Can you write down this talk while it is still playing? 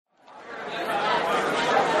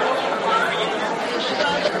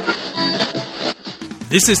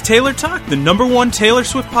This is Taylor Talk, the #1 Taylor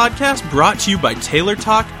Swift podcast brought to you by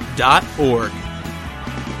TaylorTalk.org.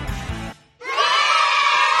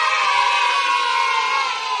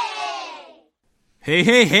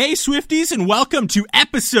 Hey, Swifties, and welcome to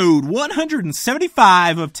episode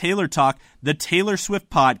 175 of Taylor Talk, the Taylor Swift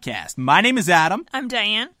podcast. My name is Adam. I'm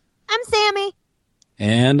Diane. I'm Sammy.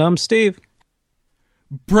 And I'm Steve.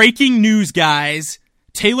 Breaking news, guys.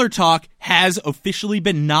 Taylor Talk has officially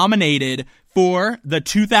been nominated for the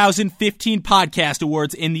 2015 Podcast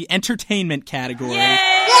Awards in the entertainment category. Yay!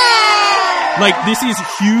 Like, this is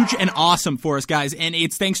huge and awesome for us, guys, and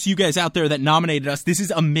it's thanks to you guys out there that nominated us. This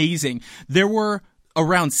is amazing. There were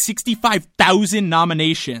around 65,000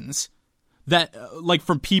 nominations that,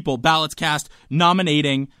 from people, ballots cast,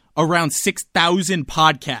 nominating around 6,000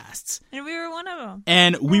 podcasts. And we were one of them.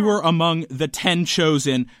 And we were among the 10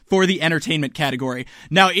 chosen for the entertainment category.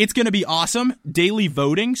 Now, it's going to be awesome. Daily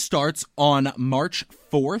voting starts on March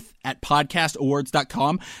 4th at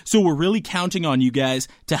podcastawards.com. So we're really counting on you guys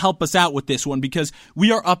to help us out with this one because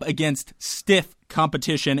we are up against stiff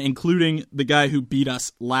competition, including the guy who beat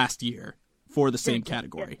us last year for the same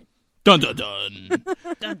category. Dun, dun, dun.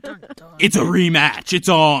 Dun, dun, dun. It's a rematch. It's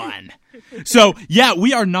on. So, yeah,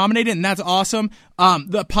 we are nominated, and that's awesome.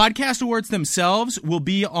 The podcast awards themselves will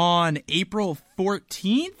be on April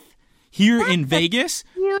 14th here in Vegas.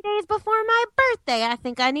 A few days before my birthday. I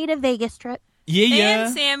think I need a Vegas trip. Yeah.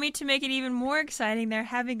 And Sammy, to make it even more exciting, they're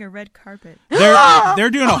having a red carpet. They're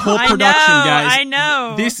doing a whole production, guys. I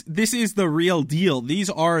know. This is the real deal. These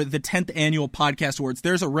are the 10th annual podcast awards.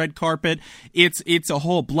 There's a red carpet. It's a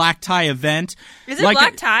whole black tie event. Is it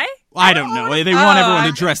black tie? I don't know. They want everyone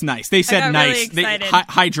to dress nice. They said got nice. Really excited.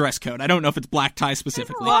 High dress code. I don't know if it's black tie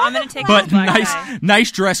specifically. Well, I'm going to take but black tie. nice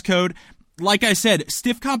dress code. Like I said,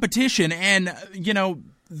 stiff competition, and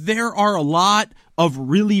there are a lot of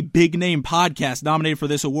really big name podcasts nominated for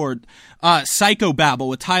this award. Psychobabble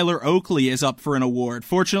with Tyler Oakley is up for an award.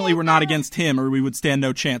 Fortunately, we're not against him, or we would stand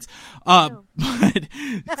no chance. But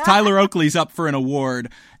Tyler Oakley's up for an award.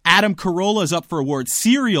 Adam Carolla's up for an award.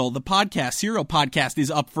 Serial podcast is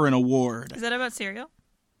up for an award. Is that about cereal?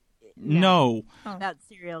 No. Oh. About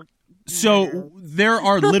cereal. So there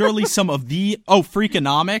are literally some of the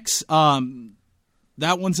Freakonomics.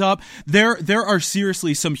 That one's up. There are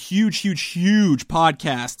seriously some huge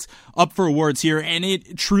podcasts up for awards here, and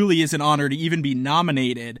it truly is an honor to even be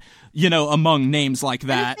nominated, among names like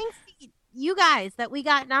that. And thanks to you guys that we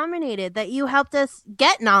got nominated, that you helped us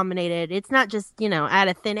get nominated. It's not just, out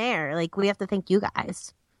of thin air. Like, we have to thank you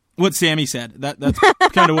guys. What Sammy said. That's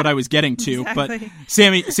kind of what I was getting to. Exactly.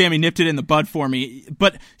 But Sammy nipped it in the bud for me.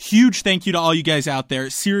 But huge thank you to all you guys out there.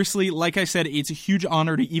 Seriously, like I said, it's a huge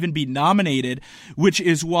honor to even be nominated, which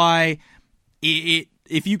is why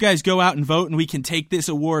if you guys go out and vote and we can take this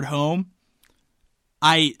award home,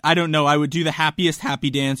 I don't know, I would do the happiest happy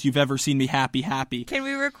dance you've ever seen me happy. Can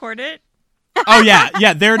we record it? Oh,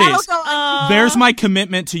 yeah, there it is. Go There's my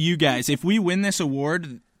commitment to you guys. If we win this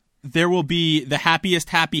award, there will be the happiest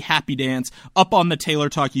happy dance up on the Taylor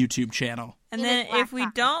Talk YouTube channel. And then if we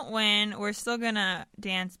don't win, we're still going to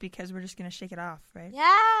dance because we're just going to shake it off, right?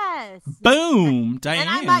 Yes. Boom, Diane. And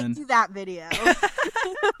I might do that video.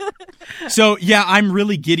 So, yeah, I'm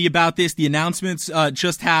really giddy about this. The announcements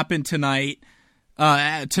just happened tonight.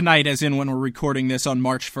 Tonight, as in when we're recording this on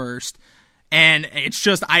March 1st. And it's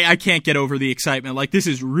just, I can't get over the excitement. Like, this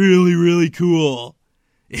is really, really cool.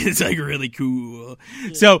 It's really cool.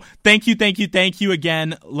 Yeah. So thank you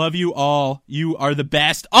again. Love you all. You are the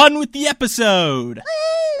best. On with the episode.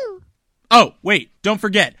 Woo! Oh, wait. Don't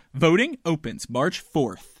forget. Voting opens March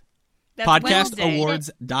 4th. That's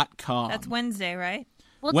Podcastawards.com. That's Wednesday, right?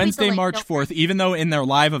 Wednesday, March 4th. Even though in their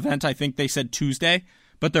live event, I think they said Tuesday,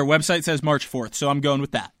 but their website says March 4th. So I'm going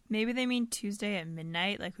with that. Maybe they mean Tuesday at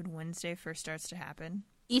midnight, like when Wednesday first starts to happen.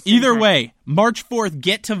 Either way, March 4th,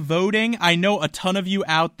 get to voting. I know a ton of you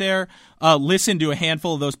out there listen to a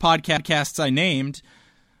handful of those podcasts I named.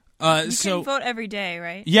 You can vote every day,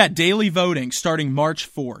 right? Yeah, daily voting starting March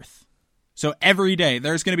 4th. So every day,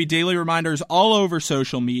 there's going to be daily reminders all over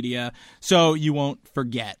social media, so you won't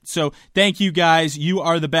forget. So thank you guys. You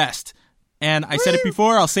are the best. And I said it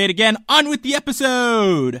before, I'll say it again. On with the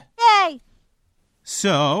episode! Yay!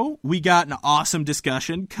 So, we got an awesome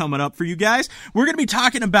discussion coming up for you guys. We're going to be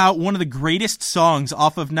talking about one of the greatest songs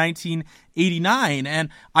off of 1989, and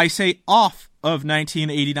I say off of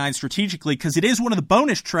 1989 strategically because it is one of the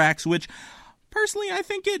bonus tracks, which, personally, I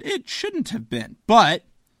think it shouldn't have been. But,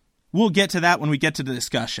 we'll get to that when we get to the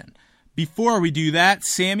discussion. Before we do that,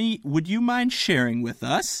 Sammy, would you mind sharing with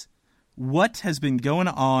us what has been going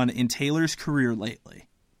on in Taylor's career lately?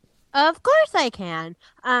 Of course I can.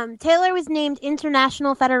 Taylor was named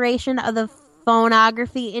International Federation of the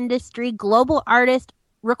Phonography Industry Global Artist,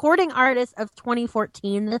 Recording Artist of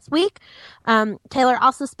 2014 this week. Taylor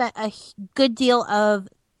also spent a good deal of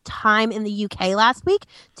time in the UK last week.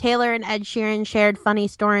 Taylor and Ed Sheeran shared funny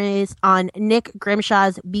stories on Nick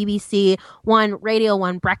Grimshaw's BBC One Radio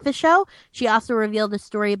 1 breakfast show. She also revealed the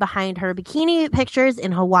story behind her bikini pictures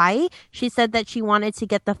in Hawaii. She said that she wanted to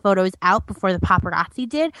get the photos out before the paparazzi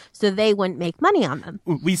did so they wouldn't make money on them.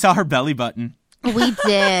 We saw her belly button. We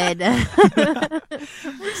did.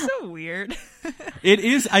 We're so weird. It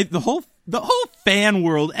is the whole fan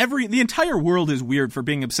world, the entire world is weird for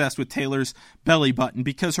being obsessed with Taylor's belly button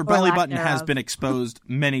because her belly button has been exposed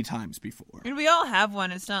many times before. And we all have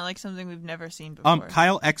one. It's not like something we've never seen before.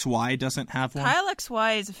 Kyle XY doesn't have one. Kyle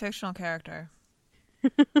XY is a fictional character.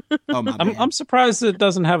 Oh my bad. I'm surprised it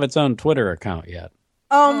doesn't have its own Twitter account yet.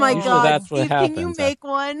 Oh my Usually God, that's what Steve, can you happens. make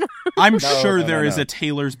one? I'm sure there is a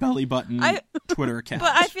Taylor's belly button I- Twitter account.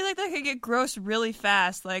 But I feel like that could get gross really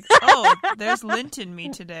fast. Like, oh, there's lint in me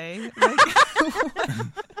today. Like,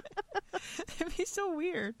 it'd be so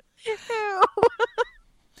weird. Ew.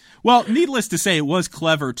 Well, needless to say, it was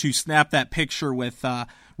clever to snap that picture with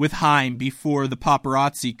Haim before the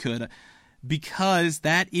paparazzi could, because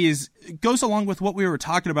that goes along with what we were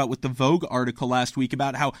talking about with the Vogue article last week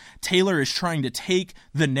about how Taylor is trying to take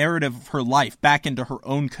the narrative of her life back into her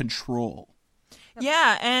own control.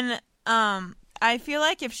 Yeah, and I feel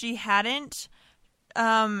like if she hadn't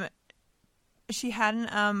posted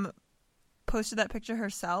that picture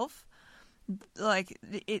herself, like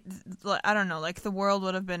I don't know, like the world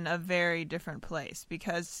would have been a very different place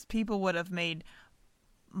because people would have made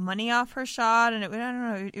money off her shot, and I don't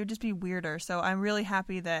know, it would just be weirder. So I'm really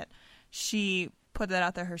happy that she put that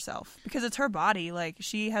out there herself because it's her body. Like,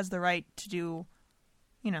 she has the right to do,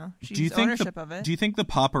 she's ownership of it. Do you think the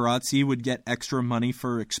paparazzi would get extra money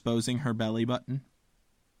for exposing her belly button?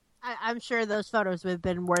 I'm sure those photos would have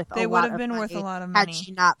been worth They a would lot have of been money worth a lot of money had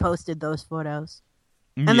she not posted those photos.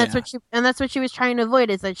 And Yeah. that's what she was trying to avoid,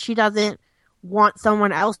 is that she doesn't want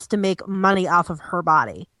someone else to make money off of her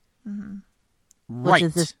body. Mm-hmm. Right. Which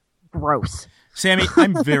is just gross. Sammy,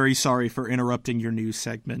 I'm very sorry for interrupting your news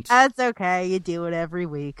segment. That's okay. You do it every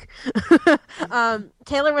week.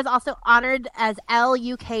 Taylor was also honored as Elle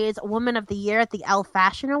UK's Woman of the Year at the Elle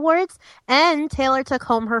Fashion Awards. And Taylor took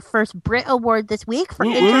home her first Brit Award this week for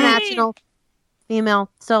International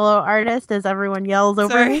Female Solo Artist, as everyone yells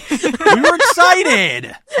over me. We were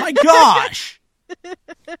excited. My gosh.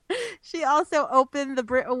 She also opened the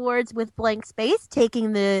Brit Awards with Blank Space,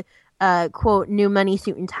 taking the quote, new money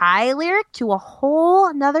suit and tie lyric to a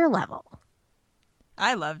whole nother level.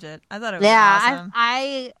 I loved it. I thought it was awesome.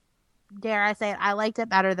 I dare I say it, I liked it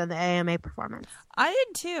better than the AMA performance. I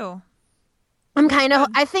did too.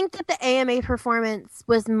 I think that the AMA performance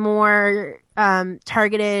was more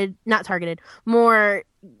more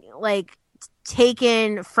like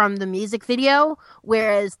taken from the music video,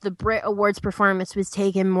 whereas the Brit Awards performance was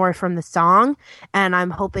taken more from the song. And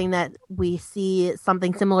I'm hoping that we see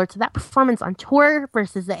something similar to that performance on tour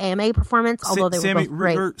versus the AMA performance, although they were both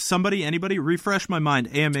great. Anybody refresh my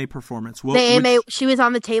mind. AMA performance. The AMA, she was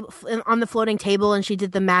on the table, on the floating table, and she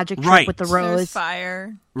did the magic trick with the rose. There's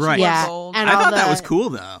fire. Right. Yeah. Gold. And I thought that was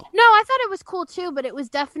cool, though. No, I thought it was cool too, but it was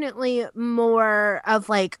definitely more of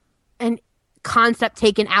like an concept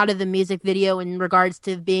taken out of the music video in regards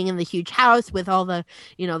to being in the huge house with all the,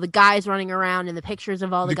 the guys running around and the pictures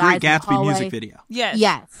of all the guys. The Great in the Gatsby hallway. music video.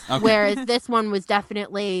 Yes. Okay. Whereas this one was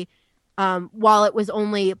definitely, while it was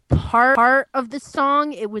only part of the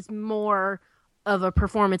song, it was more of a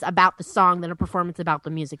performance about the song than a performance about the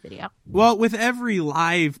music video. Well, with every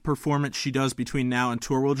live performance she does between now and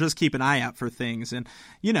tour, we'll just keep an eye out for things. And,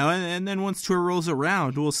 and then once tour rolls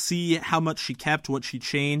around, we'll see how much she kept, what she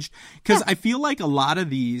changed. Because I feel like a lot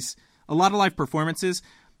of live performances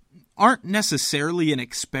aren't necessarily an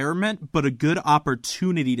experiment, but a good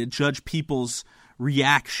opportunity to judge people's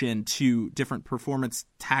reaction to different performance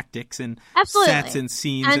tactics and sets and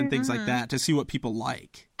scenes and things like that to see what people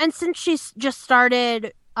like. And since she's just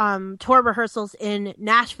started tour rehearsals in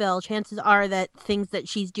Nashville, chances are that things that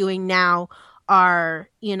she's doing now are,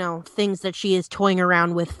 things that she is toying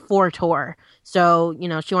around with for tour. So,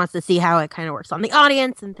 she wants to see how it kind of works on the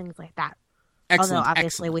audience and things like that. Excellent. Although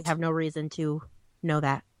obviously we have no reason to know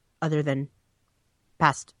that other than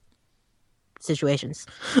past situations.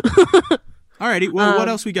 Alrighty, well, what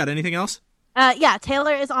else we got? Anything else? Yeah,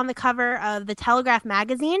 Taylor is on the cover of the Telegraph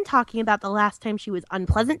magazine talking about the last time she was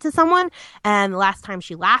unpleasant to someone and the last time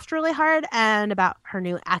she laughed really hard and about her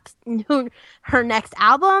her next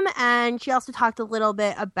album. And she also talked a little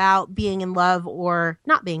bit about being in love or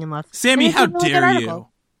not being in love. Sammy, how dare you?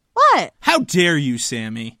 What? How dare you,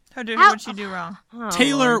 Sammy? How dare you? What'd she do wrong? Oh,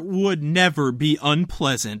 Taylor Lord. would never be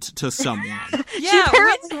unpleasant to someone. She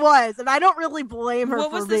apparently was, and I don't really blame her What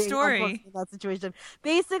for was the being story? unpleasant in that situation.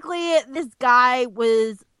 Basically, this guy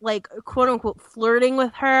was like quote unquote flirting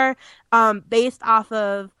with her, based off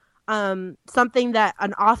of something that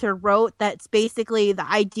an author wrote. That's basically the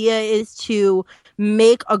idea is to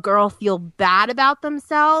make a girl feel bad about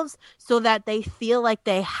themselves so that they feel like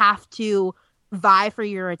they have to vie for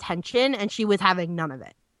your attention, and she was having none of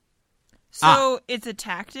it. So it's a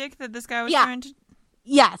tactic that this guy was trying to...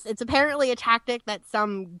 Yes, it's apparently a tactic that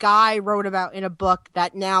some guy wrote about in a book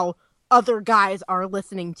that now other guys are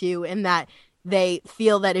listening to, and that they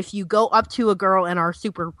feel that if you go up to a girl and are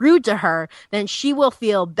super rude to her, then she will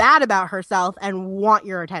feel bad about herself and want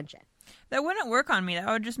your attention. That wouldn't work on me. That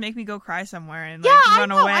would just make me go cry somewhere and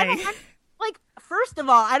run I away. know. Like, first of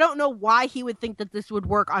all, I don't know why he would think that this would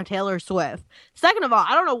work on Taylor Swift. Second of all,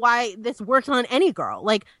 I don't know why this works on any girl.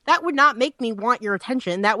 Like, that would not make me want your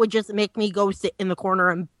attention. That would just make me go sit in the corner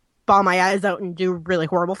and bawl my eyes out and do really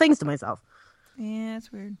horrible things to myself. Yeah,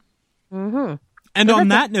 it's weird. Mm-hmm. And on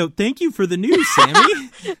that note, thank you for the news, Sammy.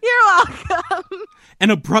 You're welcome. An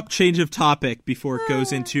abrupt change of topic before it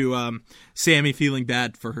goes into Sammy feeling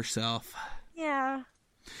bad for herself. Yeah.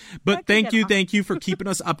 But thank you for keeping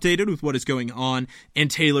us updated with what is going on in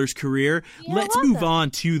Taylor's career. You're Let's welcome. move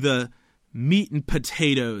on to the meat and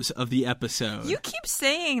potatoes of the episode. You keep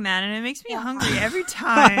saying that, and it makes me hungry every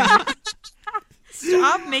time.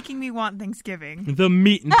 Stop making me want Thanksgiving. The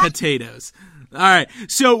meat and potatoes. All right.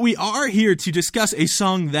 So we are here to discuss a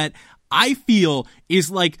song that I feel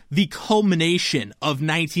is like the culmination of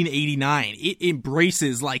 1989. It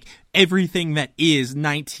embraces like everything that is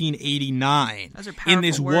 1989 Those are powerful in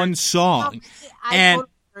this words. one song. I And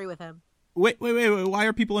totally agree with him. wait. Why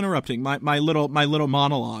are people interrupting my little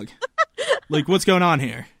monologue? Like, what's going on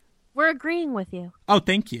here? We're agreeing with you. Oh,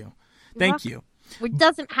 thank you. Thank you. Which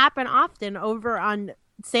doesn't happen often over on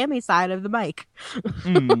Sammy's side of the mic.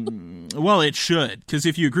 Well, it should, because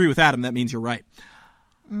if you agree with Adam, that means you're right.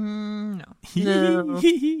 No.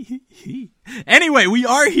 Anyway, we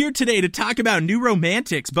are here today to talk about New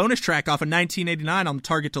Romantics, bonus track off of 1989 on the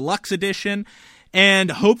Target Deluxe Edition,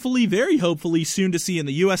 and hopefully, very hopefully, soon to see in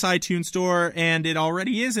the U.S. iTunes Store, and it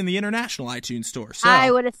already is in the International iTunes Store. So,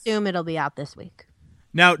 I would assume it'll be out this week.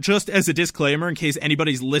 now, just as a disclaimer, in case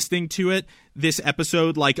anybody's listening to it, this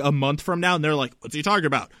episode like a month from now, and they're like, what's he talking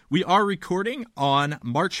about? We are recording on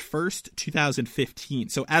March 1st, 2015.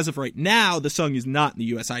 So as of right now, the song is not in the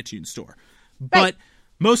U.S. iTunes Store. But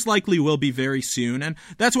most likely will be very soon, and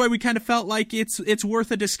that's why we kind of felt like it's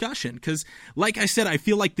worth a discussion, because, like I said, I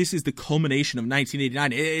feel like this is the culmination of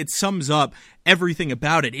 1989. It sums up everything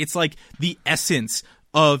about it. It's like the essence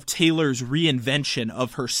of Taylor's reinvention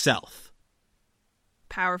of herself.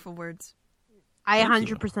 Powerful words. I Thank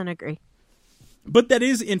you. 100% agree. But that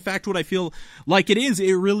is, in fact, what I feel like it is.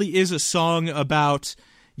 It really is a song about,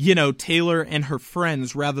 you know, Taylor and her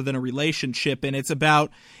friends rather than a relationship. And it's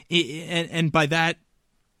about, and by that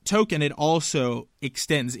token, it also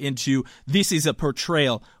extends into this is a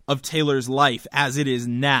portrayal of Taylor's life as it is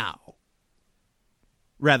now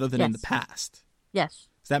rather than in the Yes. past. Yes,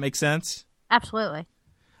 Does that make sense? absolutely.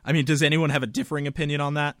 I mean, does anyone have a differing opinion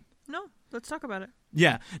on that? No, let's talk about it.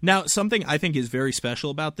 Yeah. Now, something I think is very special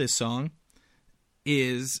about this song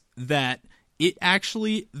is that it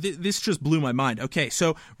actually, this just blew my mind. Okay,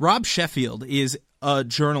 so Rob Sheffield is a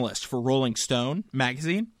journalist for Rolling Stone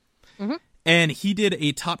magazine, and he did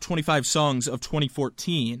a top 25 songs of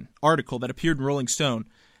 2014 article that appeared in Rolling Stone.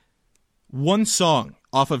 One song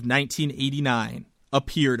off of 1989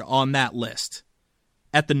 appeared on that list.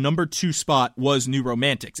 At the number 2 spot was New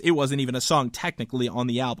Romantics. It wasn't even a song technically on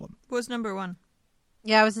the album. What was number 1?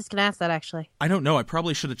 Yeah, I was just going to ask that, actually. I don't know. I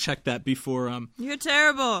probably should have checked that before You're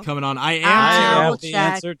terrible. coming on. I am I terrible. have the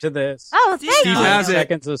check. answer to this. Oh, Steve thank you. has it.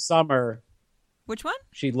 Seconds of Summer. Which one?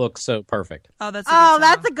 She looks so perfect. Oh, that's a Oh, good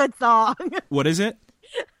that's song. a good song. What is it?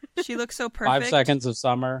 She looks so perfect. 5 Seconds of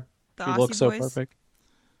Summer. The She Aussie looks so boys. perfect.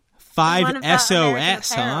 Five One about American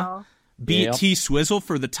SOS, huh? Apparel. Beat Yep. T Swizzle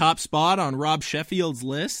for the top spot on Rob Sheffield's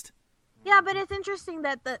list. Yeah, but it's interesting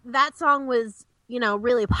that that song was, you know,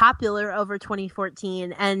 really popular over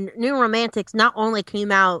 2014, and New Romantics not only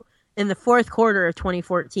came out in the fourth quarter of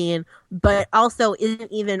 2014, but also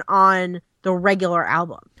isn't even on the regular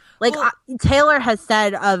album. Like, Well- Taylor has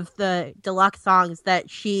said of the deluxe songs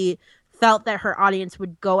that she felt that her audience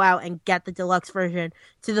would go out and get the deluxe version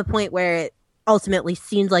to the point where it ultimately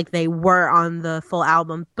seemed like they were on the full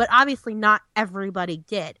album. But obviously not everybody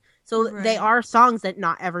did. So they are songs that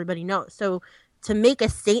not everybody knows. So to make a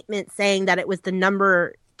statement saying that it was the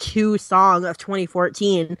number 2 song of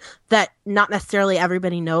 2014 that not necessarily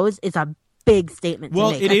everybody knows is a big statement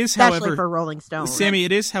to make, it is, especially however, for Rolling Stone. Sammy,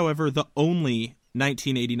 it is, however, the only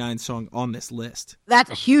 1989 song on this list. That's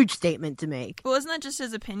a huge statement to make. Well, isn't that just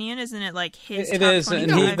his opinion? Isn't it like his It top is,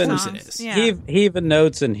 and 25 songs? it is. Yeah. He even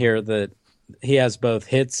notes in here that he has both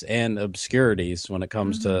hits and obscurities when it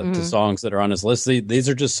comes to songs that are on his list. These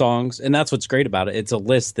are just songs, and that's what's great about it. It's a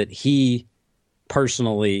list that he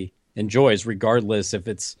personally enjoys, regardless if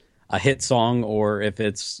it's a hit song or if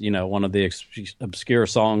it's, one of the obscure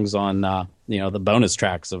songs on, the bonus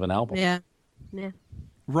tracks of an album. Yeah.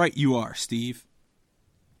 Right you are, Steve.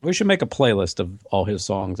 We should make a playlist of all his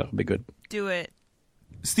songs. That would be good. Do it.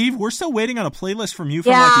 Steve, we're still waiting on a playlist from you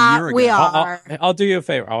from like a year ago. We are. I'll do you a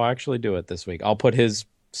favor. I'll actually do it this week. I'll put his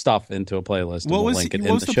stuff into a playlist. What and was, link it what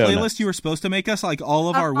in was the show playlist notes. you were supposed to make us? Like all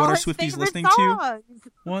of our Of What all Are his Swifties favorite listening to songs.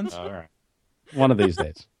 ones? All right. One of these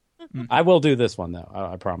days. I will do this one, though.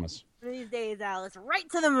 I promise. One of these days, Alice, right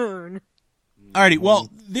to the moon. Alrighty, well,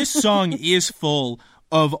 this song is full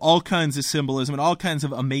of all kinds of symbolism and all kinds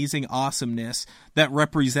of amazing awesomeness that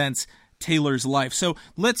represents Taylor's life. So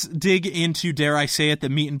let's dig into, dare I say it, the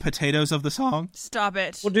meat and potatoes of the song. Stop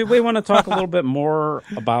it. Well, do we want to talk a little bit more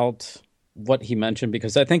about what he mentioned?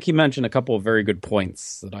 Because I think he mentioned a couple of very good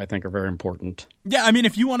points that I think are very important. Yeah, I mean,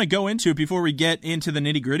 if you want to go into it before we get into the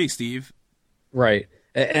nitty-gritty, Steve. Right.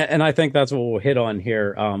 And I think that's what we'll hit on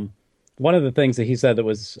here. One of the things that he said that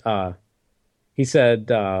was, he said,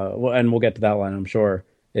 well, and we'll get to that line, I'm sure,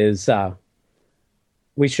 is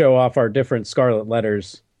we show off our different scarlet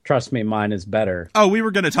letters. Trust me, mine is better. Oh, we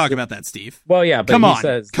were going to talk about that, Steve. Well, yeah, but Come he on.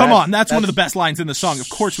 says... Come on. That's one of the best lines in the song. Of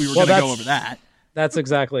course we were going to go over that. That's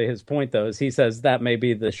exactly his point, though, is he says that may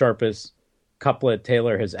be the sharpest couplet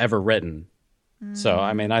Taylor has ever written. So,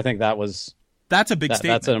 I mean, I think that was... That's a big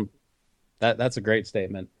statement. That's a great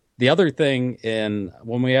statement. The other thing,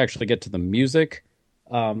 when we actually get to the music,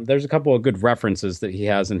 there's a couple of good references that he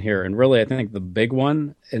has in here. And really, I think the big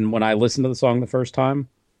one, and when I listened to the song the first time,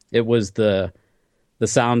 it was the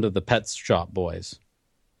sound of the Pet Shop Boys.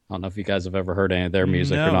 I don't know if you guys have ever heard any of their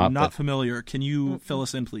music or not. No, not familiar. Can you fill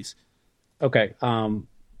us in, please? Okay. Kind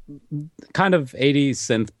of 80s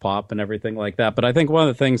synth pop and everything like that. But I think one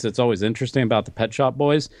of the things that's always interesting about the Pet Shop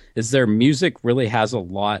Boys is their music really has a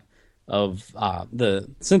lot of the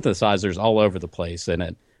synthesizers all over the place in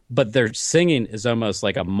it. But their singing is almost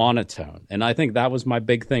like a monotone. And I think that was my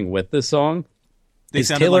big thing with this song. They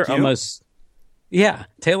sounded Taylor like you?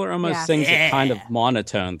 Taylor almost sings it kind of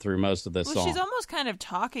monotone through most of this Well, song. she's almost kind of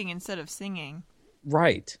talking instead of singing.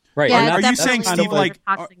 Right. Yeah, Are you saying, definitely Steve, like,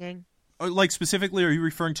 talk singing. like specifically, are you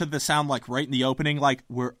referring to the sound like right in the opening, like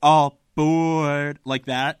we're all bored, like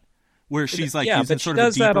that, where she's like using but she sort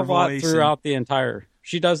does of a that deeper a lot voice throughout the entire.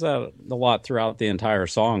 She does that a lot throughout the entire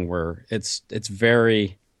song, where it's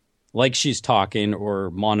very like she's talking or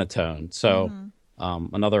monotone. So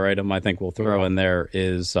another item I think we'll throw in there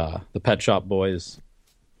is the Pet Shop Boys,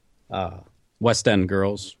 West End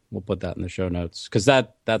Girls. We'll put that in the show notes because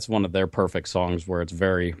that's one of their perfect songs where it's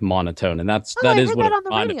very monotone, and that is what on the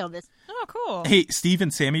radio. Oh, cool. Hey, Steve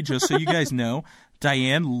and Sammy, just so you guys know,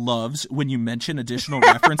 Diane loves when you mention additional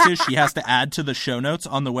references she has to add to the show notes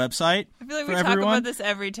on the website. I feel like for we talk everyone. about this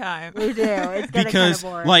every time. We do. It's getting Because, kind of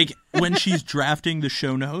boring. like, when she's drafting the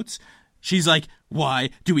show notes, she's like,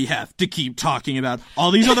 why do we have to keep talking about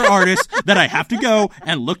all these other artists that I have to go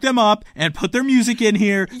and look them up and put their music in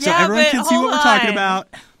here so everyone but can see what hold we're talking on. about?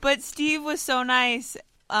 But Steve was so nice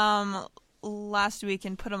last week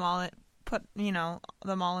and put them all in the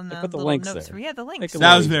put the little links notes. there. Yeah, the links.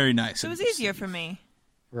 That was very nice. So it was easier for me.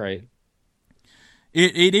 Right.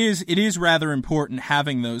 It is rather important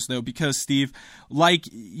having those, though, because, Steve, like,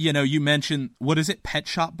 you mentioned, what is it, Pet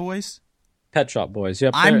Shop Boys? Pet Shop Boys.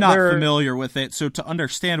 Yep. I'm not they're- familiar with it, so to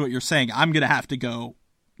understand what you're saying, I'm going to have to go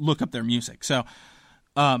look up their music. So,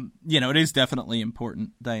 it is definitely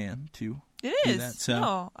important, Diane, to It do is. that. So.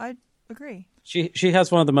 No, I agree. She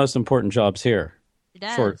has one of the most important jobs here, She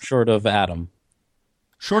does. short of Adam.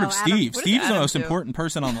 Short Oh, of Adam. Steve. What does Steve's the Adam most do? important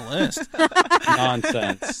person on the list.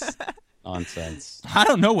 Nonsense. I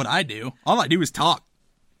don't know what I do. All I do is talk.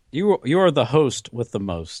 You are the host with the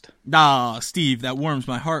most. Nah, Steve, that warms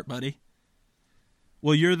my heart, buddy.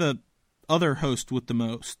 Well, you're the other host with the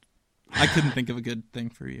most. I couldn't think of a good thing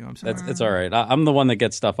for you. I'm sorry. It's all right. I'm the one that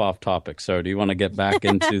gets stuff off topic. So, do you want to get back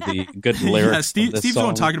into the good lyrics? Yeah, of this Steve's the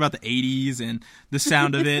one song? talking about the 80s and the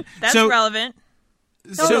sound of it. That's so, relevant.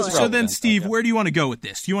 So then, relevant, Steve, where do you want to go with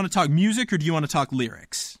this? Do you want to talk music or do you want to talk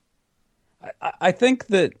lyrics? I think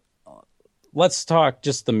that let's talk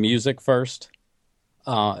just the music first.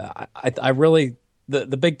 I really the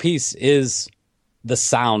big piece is the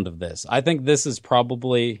sound of this. I think this is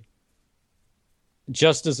probably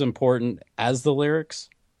just as important as the lyrics.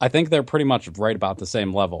 I think they're pretty much right about the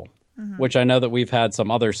same level, which I know that we've had some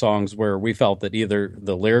other songs where we felt that either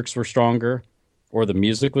the lyrics were stronger or the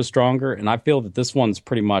music was stronger, and I feel that this one's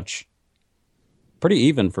pretty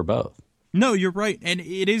even for both. No, you're right, and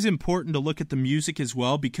it is important to look at the music as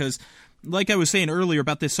well because, like I was saying earlier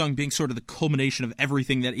about this song being sort of the culmination of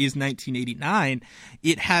everything that is 1989,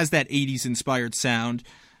 it has that 80s-inspired sound,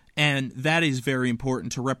 and that is very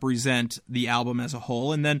important to represent the album as a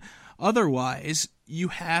whole. And then otherwise, you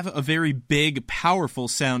have a very big, powerful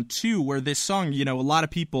sound, too, where this song, a lot of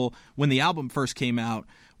people, when the album first came out,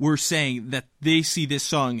 were saying that they see this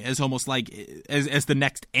song as almost like as the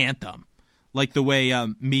next anthem, like the way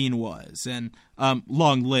Mean was, and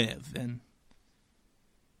Long Live. And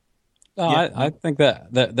I think that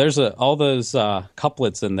there's all those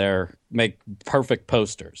couplets in there make perfect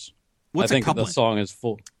posters. What's I think a couplet? the song is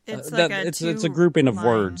full. It's It's a grouping of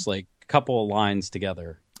words, like a couple of lines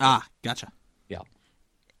together. Ah, gotcha. Yeah.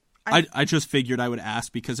 I just figured I would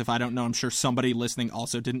ask because if I don't know, I'm sure somebody listening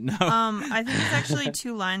also didn't know. I think it's actually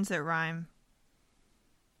 2 lines that rhyme.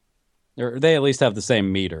 Or they at least have the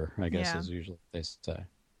same meter, I guess, Yeah. as usually they say.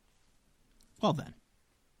 Well then.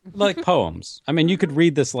 Like poems. I mean, you could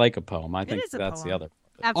read this like a poem. I think is a that's the poem.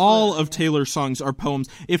 other. All of Taylor's songs are poems.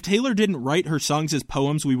 If Taylor didn't write her songs as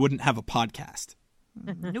poems, we wouldn't have a podcast.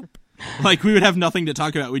 Nope. Like, we would have nothing to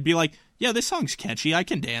talk about. We'd be like, yeah, this song's catchy. I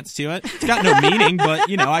can dance to it. It's got no meaning, but,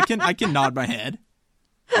 I can nod my head.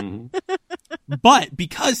 Mm-hmm. But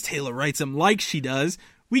because Taylor writes them like she does,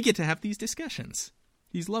 we get to have these discussions.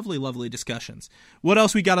 These lovely, lovely discussions. What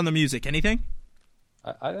else we got on the music? Anything?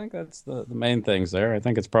 I think that's the main things there. I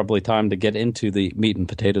think it's probably time to get into the meat and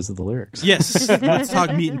potatoes of the lyrics. Yes. Let's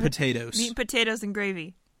talk meat and potatoes. Meat and potatoes and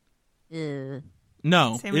gravy.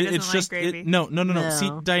 No, Sammy doesn't it's like just gravy. No. No.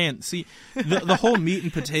 See, Diane, the whole meat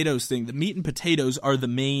and potatoes thing. The meat and potatoes are the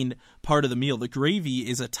main part of the meal. The gravy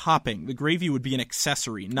is a topping. The gravy would be an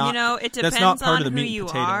accessory. Not It that's depends not part on of the who meat you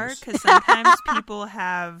and are, potatoes. because sometimes people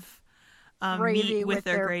have Gravy meat with with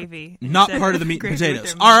their their- gravy. Not instead part of the meat and gravy with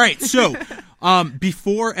potatoes. their All right, so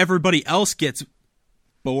before everybody else gets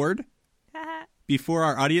bored, meat. before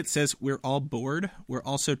our audience says we're all bored, we're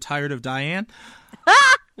also tired of Diane.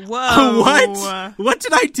 Whoa. What? What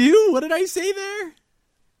did I do? What did I say there?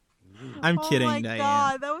 I'm kidding, Oh my Diane.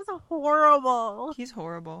 god, that was horrible. He's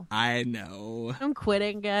horrible. I know. I'm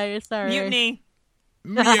quitting, guys. Sorry. Mutiny.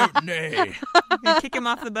 Mutiny. Kick him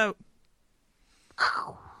off the boat.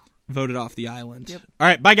 Voted off the island. Yep. All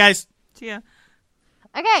right, bye, guys. See ya.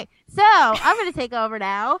 Okay, so I'm going to take over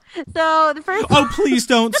now. So the first Oh, please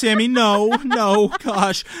don't, Sammy. No,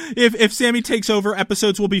 gosh. If Sammy takes over,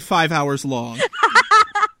 episodes will be 5 hours long.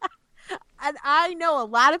 and I know a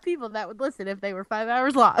lot of people that would listen if they were 5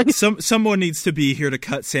 hours long. Someone needs to be here to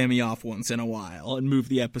cut Sammy off once in a while and move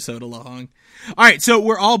the episode along. All right, so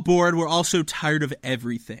we're all bored. We're also tired of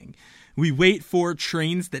everything. We wait for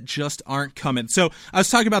trains that just aren't coming. So I was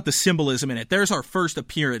talking about the symbolism in it. There's our first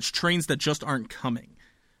appearance, trains that just aren't coming.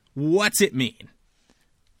 What's it mean?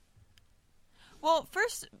 Well,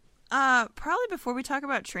 first, probably before we talk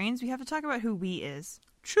about trains, we have to talk about who we is.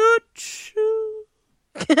 Choo-choo.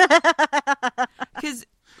 Because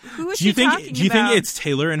who is she talking about? Do you think it's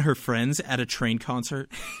Taylor and her friends at a train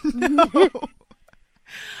concert?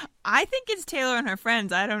 I think it's Taylor and her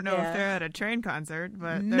friends. I don't know Yeah. if they're at a train concert,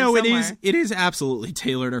 but No, they're it is. somewhere. It is absolutely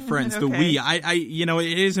Taylor and her friends. The Okay. we.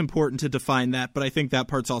 It is important to define that, but I think that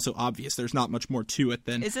part's also obvious. There's not much more to it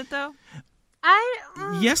than. Is it though?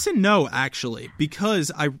 Yes and no, actually,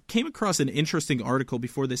 because I came across an interesting article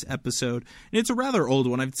before this episode, and it's a rather old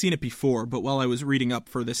one. I've seen it before, but while I was reading up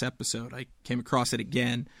for this episode, I came across it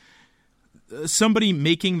again. Somebody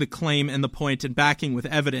making the claim and the point and backing with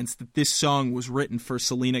evidence that this song was written for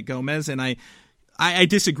Selena Gomez, and I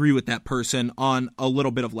disagree with that person on a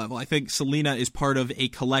little bit of level. I think Selena is part of a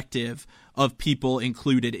collective of people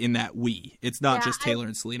included in that we. It's not just Taylor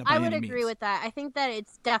and Selena by I any would means. agree with that. I think that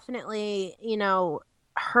it's definitely,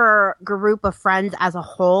 her group of friends as a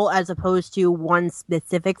whole as opposed to one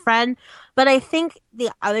specific friend. But I think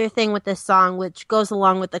the other thing with this song, which goes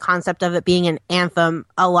along with the concept of it being an anthem,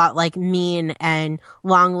 a lot like Mean and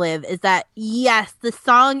Long Live, is that, yes, the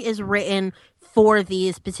song is written for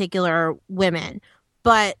these particular women,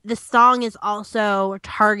 but the song is also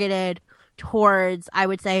targeted towards, I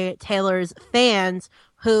would say, Taylor's fans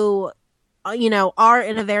who are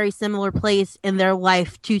in a very similar place in their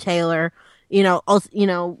life to Taylor. Also,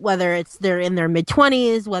 whether it's they're in their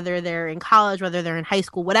mid-20s, whether they're in college, whether they're in high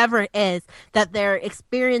school, whatever it is, that they're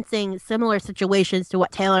experiencing similar situations to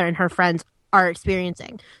what Taylor and her friends are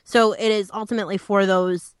experiencing. So it is ultimately for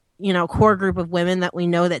those, core group of women that we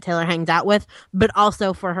know that Taylor hangs out with, but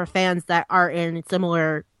also for her fans that are in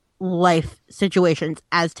similar life situations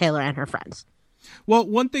as Taylor and her friends. Well,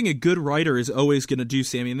 one thing a good writer is always going to do,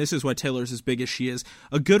 Sammy, and this is why Taylor's as big as she is,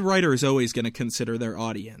 a good writer is always going to consider their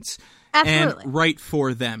audience. Absolutely. And write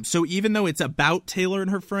for them. So even though it's about Taylor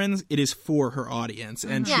and her friends, it is for her audience.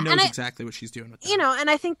 And she knows exactly what she's doing with them. And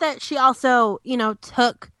I think that she also,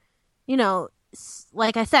 took,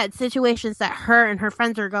 like I said, situations that her and her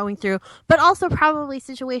friends are going through, but also probably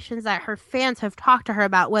situations that her fans have talked to her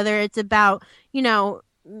about, whether it's about,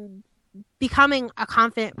 becoming a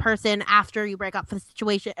confident person after you break up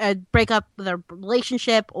with a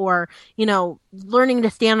relationship, or learning to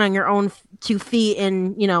stand on your own two feet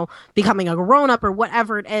and becoming a grown-up, or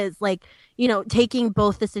whatever it is, like taking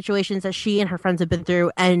both the situations that she and her friends have been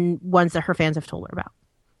through and ones that her fans have told her about.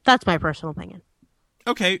 That's my personal opinion.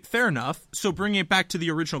 Okay, fair enough. So bringing it back to the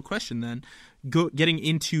original question then, getting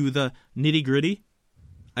into the nitty-gritty.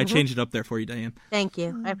 I changed it up there for you, Diane. Thank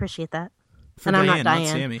you. I appreciate that. For and Diane, I'm not Diane. not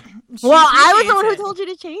Sammy. Well, I was the one who told you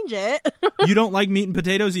to change it. You don't like meat and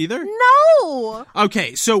potatoes either? No!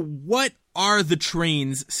 Okay, so what are the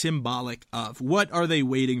trains symbolic of? What are they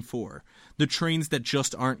waiting for? The trains that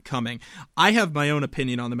just aren't coming. I have my own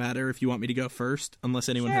opinion on the matter if you want me to go first, unless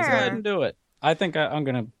anyone has Go a ahead and do it. I think I'm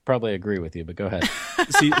going to probably agree with you, but go ahead.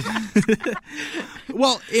 See,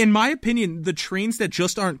 well, in my opinion, the trains that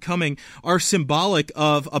just aren't coming are symbolic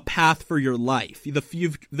of a path for your life, the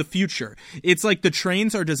future. It's like the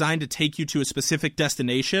trains are designed to take you to a specific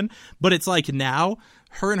destination, but it's like now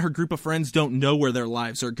her and her group of friends don't know where their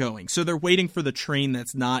lives are going. So they're waiting for the train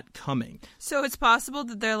that's not coming. So it's possible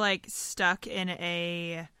that they're like stuck in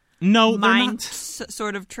a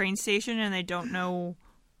sort of train station and they don't know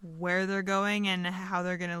where they're going and how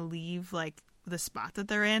they're going to leave like the spot that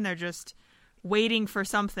they're in. They're just waiting for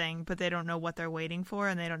something, but they don't know what they're waiting for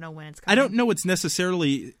and they don't know when it's coming. I don't know it's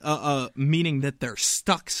necessarily meaning that they're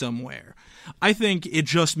stuck somewhere. I think it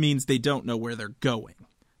just means they don't know where they're going.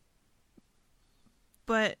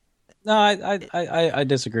 But no, I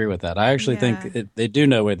disagree with that. I actually think they do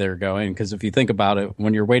know where they're going, because if you think about it,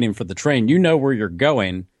 when you're waiting for the train, you know where you're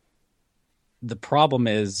going. The problem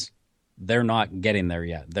is they're not getting there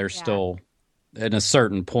yet. They're still at a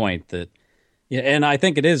certain point that, and I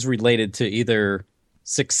think it is related to either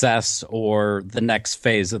success or the next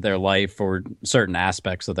phase of their life or certain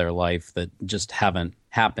aspects of their life that just haven't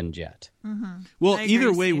happened yet. Mm-hmm. Well,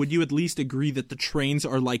 either way, would you at least agree that the trains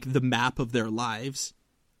are like the map of their lives?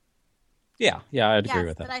 Yeah, I'd agree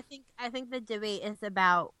with that. But I think the debate is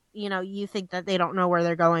about, you think that they don't know where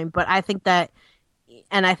they're going, but I think that,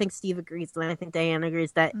 and I think Steve agrees, and I think Diane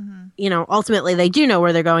agrees that, ultimately they do know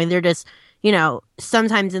where they're going. They're just,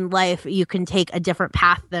 sometimes in life you can take a different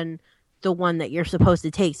path than the one that you're supposed to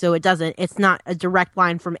take. So it's not a direct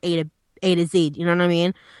line from A to Z. You know what I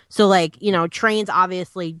mean? So like, trains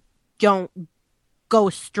obviously don't go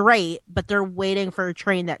straight, but they're waiting for a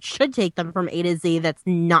train that should take them from A to Z that's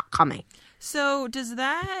not coming. So does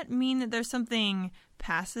that mean that there's something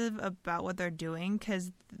passive about what they're doing?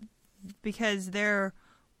 Because they're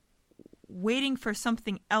waiting for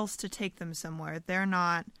something else to take them somewhere. They're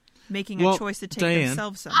not making a choice to take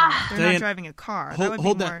themselves somewhere. They're not driving a car.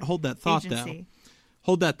 Hold that thought, agency.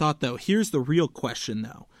 Hold that thought, though. Here's the real question,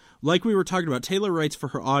 though. Like we were talking about, Taylor writes for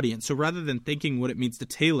her audience. So rather than thinking what it means to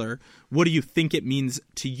Taylor, what do you think it means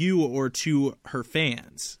to you or to her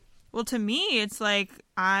fans? Well, to me, it's like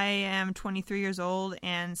I am 23 years old,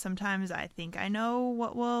 and sometimes I think I know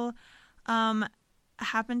what will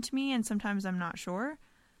happen to me, and sometimes I'm not sure.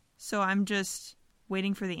 So I'm just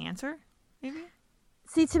waiting for the answer, maybe?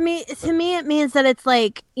 See, to me, it means that it's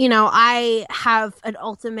like, I have an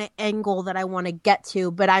ultimate end goal that I want to get to,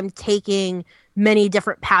 but I'm taking many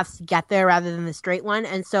different paths to get there rather than the straight one.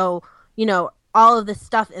 And so, all of the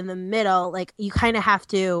stuff in the middle, like you kind of have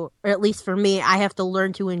to, or at least for me, I have to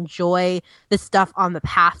learn to enjoy the stuff on the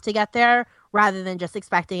path to get there rather than just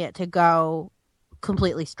expecting it to go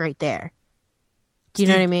completely straight there. Do you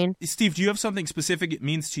know what I mean? Steve, do you have something specific it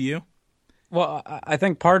means to you? Well, I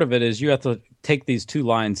think part of it is you have to take these two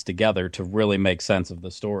lines together to really make sense of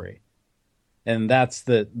the story. And that's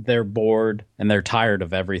that they're bored and they're tired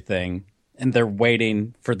of everything and they're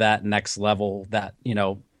waiting for that next level, that,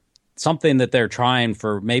 something that they're trying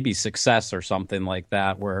for, maybe success or something like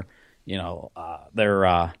that, where,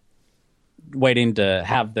 they're waiting to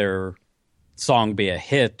have their song be a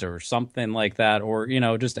hit or something like that, or,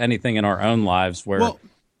 just anything in our own lives where,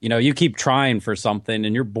 you keep trying for something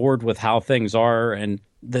and you're bored with how things are and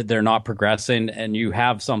that they're not progressing, and you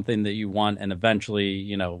have something that you want, and eventually,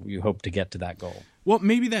 you hope to get to that goal. Well,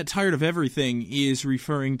 maybe that tired of everything is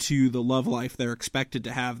referring to the love life they're expected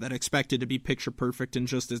to have, that expected to be picture perfect and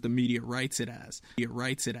just as the media writes it as.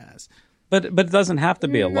 But it doesn't have to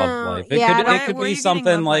be a love life. It could be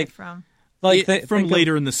something like from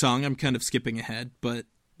later in the song. I'm kind of skipping ahead, but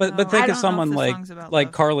think of someone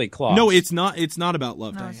like Carly Kloss. No, it's not. It's not about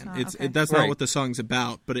love, no, Diane. Okay. That's not what the song's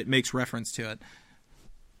about, but it makes reference to it.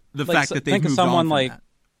 The fact that they moved moved on from that.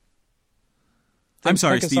 I'm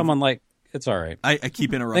sorry, Steve. Steve. Someone like it's all right. I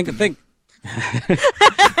keep interrupting.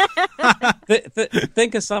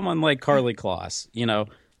 Think of someone like Carly Kloss.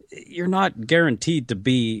 You're not guaranteed to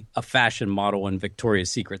be a fashion model in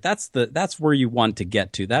Victoria's Secret. That's where you want to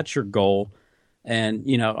get to. That's your goal. And,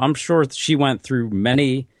 I'm sure she went through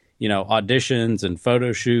many, auditions and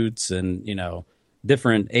photo shoots and,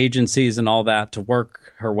 different agencies and all that to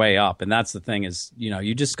work her way up. And that's the thing is,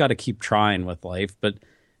 you just got to keep trying with life. But,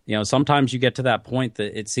 sometimes you get to that point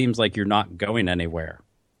that it seems like you're not going anywhere.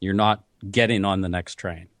 You're not getting on the next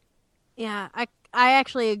train. Yeah, I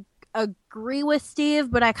actually agree with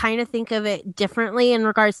Steve, but I kind of think of it differently in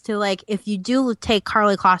regards to, like, if you do take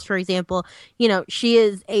Carly Kloss, for example, she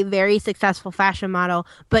is a very successful fashion model,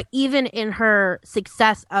 but even in her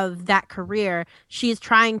success of that career, she's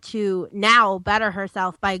trying to now better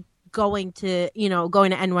herself by going to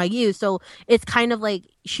NYU. So it's kind of like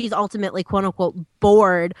she's ultimately, quote unquote,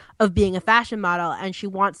 bored of being a fashion model, and she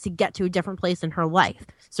wants to get to a different place in her life.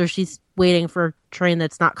 So she's waiting for a train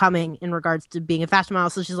that's not coming in regards to being a fashion model.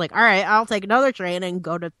 So she's like, all right, I'll take another train and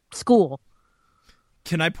go to school.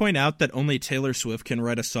 Can I point out that only Taylor Swift can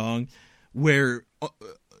write a song where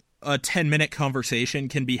a 10-minute conversation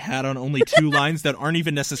can be had on only 2 lines that aren't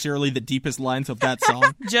even necessarily the deepest lines of that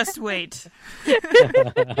song? Just wait.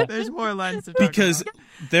 There's more lines to talk because about.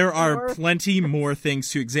 There are plenty more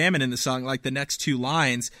things to examine in the song, like the next 2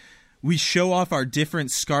 lines. We show off our different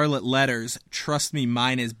scarlet letters. Trust me,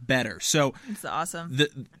 mine is better. So it's awesome.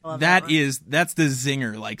 That's the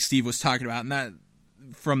zinger, like Steve was talking about, and that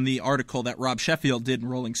from the article that Rob Sheffield did in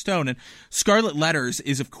Rolling Stone. And scarlet letters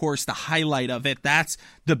is, of course, the highlight of it. That's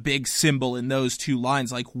the big symbol in those 2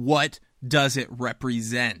 lines. Like, what does it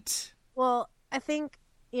represent? Well, I think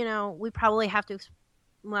we probably have to.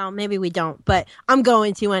 Well, maybe we don't, but I'm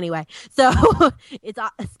going to anyway. So it's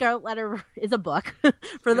a Scarlet Letter is a book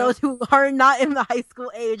for those who are not in the high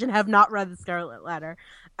school age and have not read the Scarlet Letter.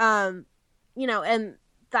 And the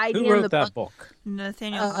idea who wrote in the that book?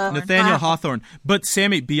 Nathaniel Hawthorne. Nathaniel Hawthorne. But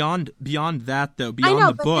Sammy, beyond that though,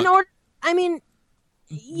 beyond the book,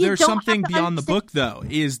 there's something beyond the book though,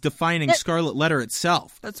 is defining Scarlet Letter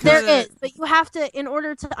itself. There is, but you have to, in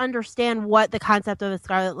order to understand what the concept of a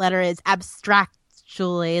Scarlet Letter is, abstract.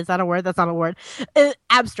 Is that a word? That's not a word.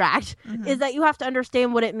 Abstract is that you have to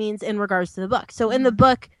understand what it means in regards to the book. So in the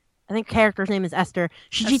book, I think character's name is Esther.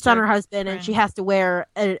 She cheats on her husband, and she has to wear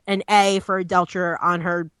an A for a delture on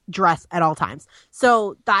her dress at all times.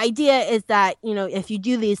 So the idea is that, if you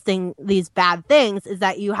do these bad things, is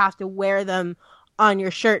that you have to wear them on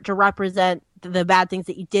your shirt to represent the bad things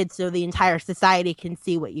that you did, so the entire society can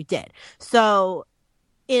see what you did. So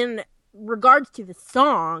in regards to the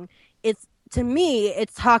song, to me,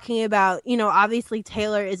 it's talking about, obviously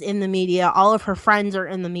Taylor is in the media. All of her friends are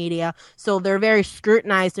in the media. So they're very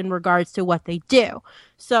scrutinized in regards to what they do.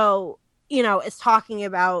 So, it's talking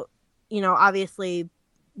about, obviously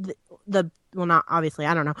not obviously,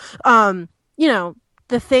 I don't know.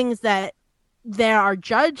 The things that they are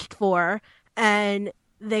judged for, and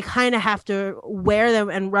they kind of have to wear them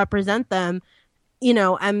and represent them,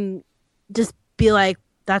 and just be like,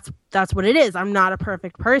 that's what it is. I'm not a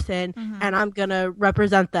perfect person, and I'm gonna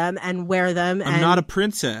represent them and wear them. I'm not a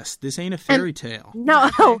princess. This ain't a fairy tale.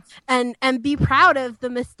 No, and be proud of the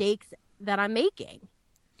mistakes that I'm making.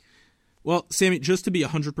 Well, Sammy, just to be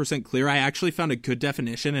 100% clear, I actually found a good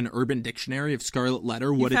definition in Urban Dictionary of Scarlet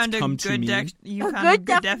Letter, what it's come to mean. You found a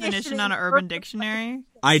good definition on an Urban Dictionary?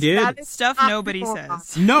 I did. Stuff nobody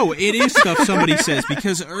says. No, it is stuff somebody says,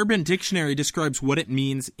 because Urban Dictionary describes what it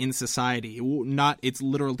means in society. Not its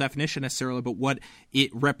literal definition necessarily, but what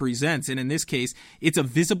it represents. And in this case, it's a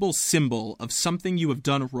visible symbol of something you have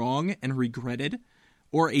done wrong and regretted,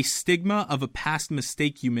 or a stigma of a past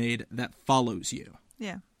mistake you made that follows you.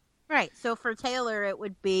 Yeah. Right. So for Taylor, it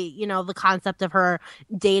would be, the concept of her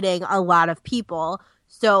dating a lot of people.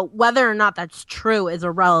 So whether or not that's true is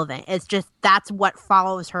irrelevant. It's just that's what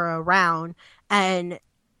follows her around. And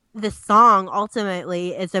the song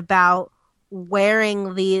ultimately is about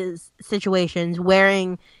wearing these situations,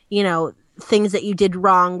 wearing, things that you did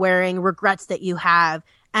wrong, wearing regrets that you have,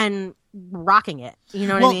 and rocking it. You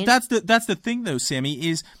know what I mean? That's the thing, though, Sammy,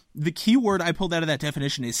 is the key word I pulled out of that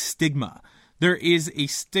definition is stigma. There is a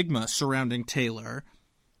stigma surrounding Taylor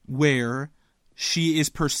where she is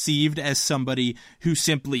perceived as somebody who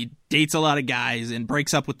simply dates a lot of guys and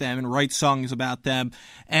breaks up with them and writes songs about them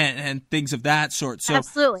and things of that sort. So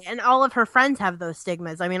absolutely. And all of her friends have those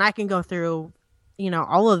stigmas. I mean, I can go through,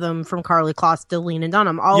 all of them from Carly Kloss to Lena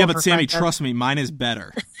Dunham. But Sammy, trust me, mine is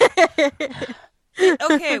better.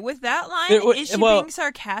 Okay, with that line, is she being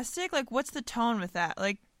sarcastic? Like, what's the tone with that?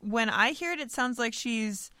 Like, when I hear it, it sounds like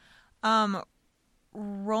she's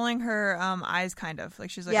rolling her eyes, kind of.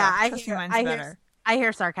 Like, she's like, trust me, mine's better. I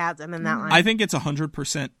hear sarcasm in that line. I think it's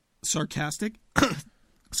 100% sarcastic.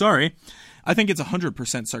 Sorry. I think it's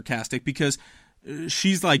 100% sarcastic because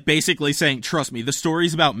she's, like, basically saying, trust me, the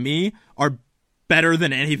stories about me are better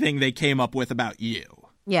than anything they came up with about you.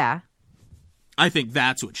 Yeah. I think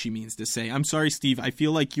that's what she means to say. I'm sorry, Steve. I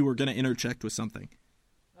feel like you were going to interject with something.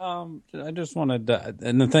 I just wanted to,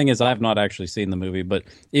 and the thing is, I have not actually seen the movie, but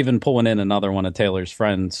even pulling in another one of Taylor's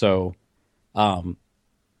friends. So,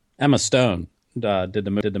 Emma Stone did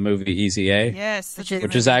the movie Easy A. Yes,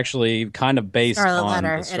 which is actually kind of based Scarlet on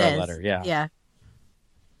Letter. the Scarlet Letter. Yeah. Yeah.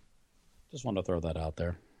 Just wanted to throw that out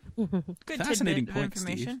there. Good fascinating tidbit point, of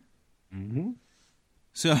information. Steve. Mm-hmm.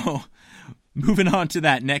 So, moving on to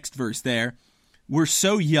that next verse there. We're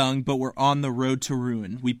so young, but we're on the road to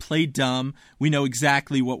ruin. We play dumb. We know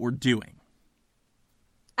exactly what we're doing.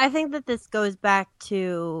 I think that this goes back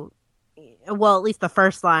to, well, at least the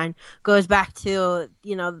first line goes back to,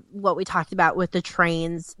 what we talked about with the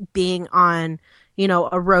trains being on,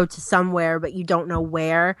 a road to somewhere, but you don't know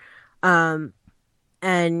where. And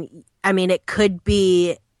I mean, it could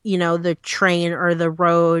be, the train or the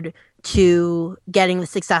road to getting the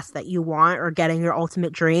success that you want or getting your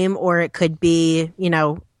ultimate dream, or it could be,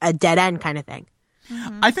 a dead end kind of thing.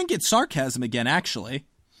 Mm-hmm. I think it's sarcasm again, actually.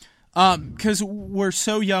 Because we're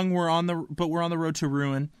so young, but we're on the road to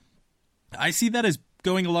ruin. I see that as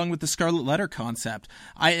going along with the Scarlet Letter concept.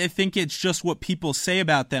 I think it's just what people say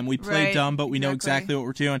about them. We play dumb, but we know exactly what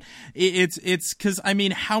we're doing. It's because, I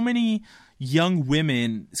mean, how many young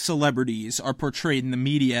women celebrities are portrayed in the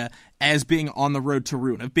media as being on the road to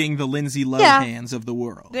ruin, of being the Lindsay Lohans of the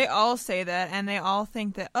world? They all say that, and they all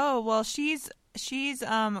think that, oh, well, she's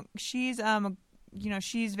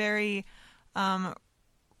very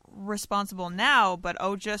responsible now, but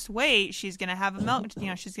oh, just wait, she's gonna have a melt.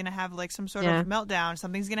 She's gonna have like some sort of meltdown.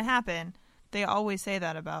 Something's gonna happen. They always say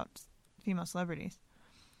that about female celebrities.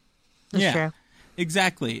 That's true.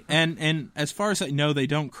 Exactly. And as far as I know, they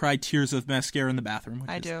don't cry tears of mascara in the bathroom.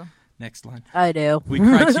 I do. Next line. I do. We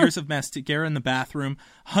cry tears of mascara in the bathroom.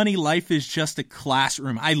 Honey, life is just a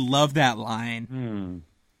classroom. I love that line.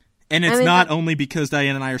 And it's not only because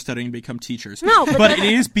Diane and I are studying to become teachers. No, but it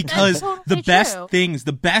is because totally the best true. things,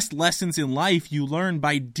 the best lessons in life you learn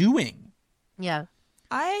by doing. Yeah.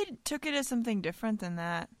 I took it as something different than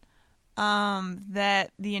that.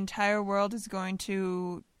 That the entire world is going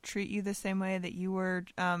to treat you the same way that you were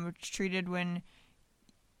treated when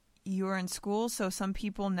you were in school. So some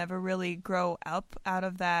people never really grow up out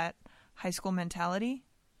of that high school mentality.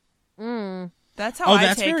 That's how I take it.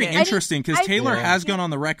 That's very interesting, because Taylor has gone on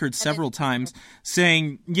the record several times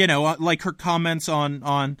saying, like her comments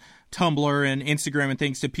on Tumblr and Instagram and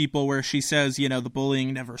things to people where she says, the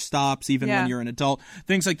bullying never stops even when you're an adult,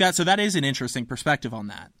 things like that. So that is an interesting perspective on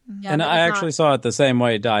that. Yeah, and I actually saw it the same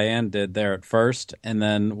way Diane did there at first. And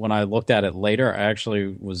then when I looked at it later, I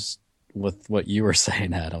actually was with what you were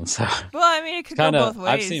saying, Adam. So, well, I mean, it could go both ways.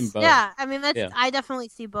 I've seen both. Yeah, I mean, I definitely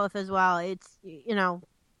see both as well. It's,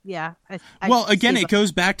 yeah. Well, again, it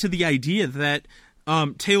goes back to the idea that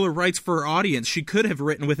Taylor writes for her audience. She could have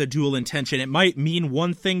written with a dual intention. It might mean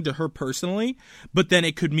one thing to her personally, but then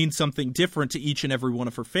it could mean something different to each and every one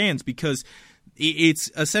of her fans, because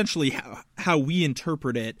it's essentially how we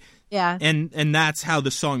interpret it. Yeah. And that's how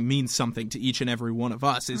the song means something to each and every one of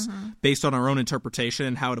us, is based on our own interpretation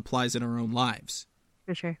and how it applies in our own lives.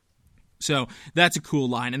 For sure. So that's a cool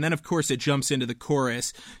line. And then, of course, it jumps into the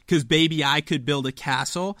chorus, because baby, I could build a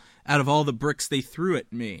castle out of all the bricks they threw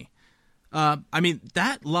at me. I mean,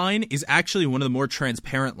 that line is actually one of the more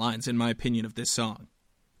transparent lines, in my opinion, of this song.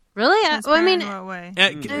 Really? In what way?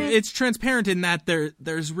 It's transparent in that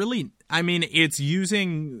there's really, I mean, it's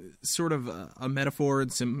using sort of a metaphor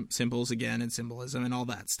and symbols again, and symbolism and all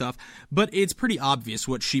that stuff, but it's pretty obvious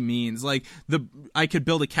what she means. Like, I could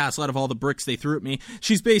build a castle out of all the bricks they threw at me.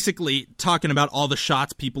 She's basically talking about all the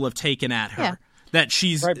shots people have taken at her. that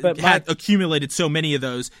she's Right, but had accumulated so many of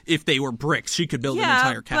those. If they were bricks, she could build an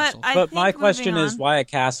entire castle. But my question is, why a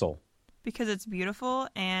castle? Because it's beautiful,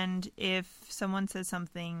 and if someone says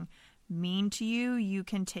something mean to you, you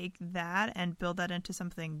can take that and build that into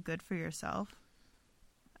something good for yourself.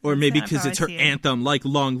 Or maybe because it's her anthem, like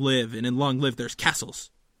Long Live, and in Long Live there's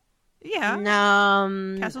castles. Yeah.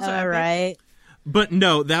 Castles are epic. right. But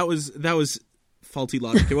no, that was faulty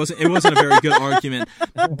logic. It wasn't a very good argument.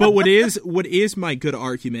 But what is my good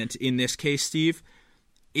argument in this case, Steve,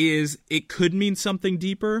 is it could mean something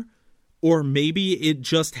deeper, or maybe it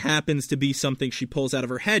just happens to be something she pulls out of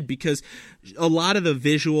her head, because a lot of the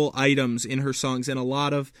visual items in her songs and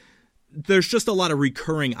there's just a lot of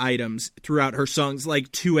recurring items throughout her songs,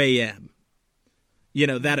 like 2 a.m.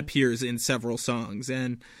 That appears in several songs.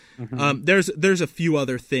 And there's a few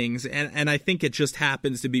other things. And I think it just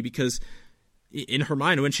happens to be because in her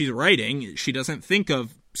mind, when she's writing, she doesn't think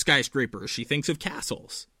of skyscrapers. She thinks of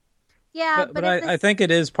castles. Yeah, but I think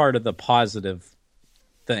it is part of the positive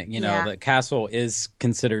thing, that castle is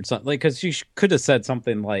considered something. Like, because she could have said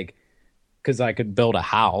something like, because I could build a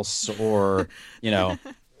house, or,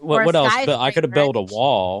 what else? I could have built a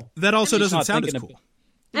wall. That also doesn't sound as cool.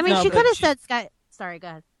 She could have said sky. Sorry, go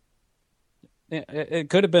ahead. It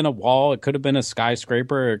could have been a wall. It could have been a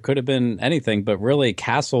skyscraper. It could have been anything. But really,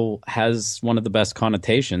 castle has one of the best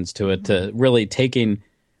connotations to it, to really taking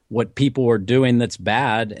what people are doing that's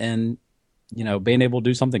bad and, being able to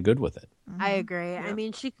do something good with it. I agree.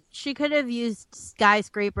 Yeah. She could have used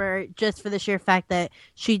skyscraper just for the sheer fact that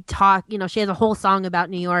she has a whole song about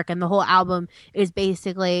New York, and the whole album is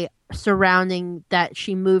basically surrounding that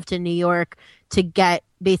she moved to New York to get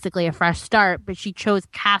basically a fresh start. But she chose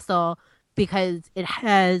castle because it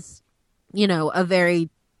has, a very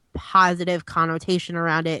positive connotation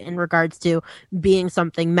around it in regards to being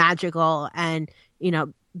something magical and,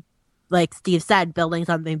 like Steve said, building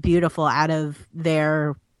something beautiful out of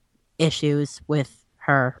their issues with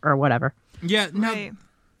her or whatever. Yeah. No, right.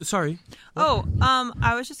 Sorry.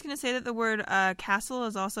 I was just going to say that the word castle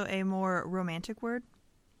is also a more romantic word.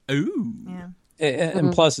 Ooh. Yeah.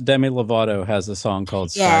 And plus, Demi Lovato has a song called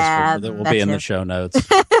Skyscraper that will be in the show notes.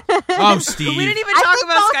 Oh, Steve. We didn't even talk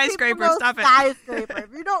about Skyscraper. Stop it. Skyscraper.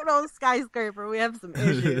 If you don't know Skyscraper, we have some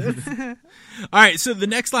issues. All right, so the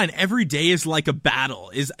next line, every day is like a battle,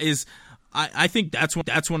 is I think that's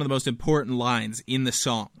one of the most important lines in the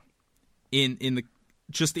song. In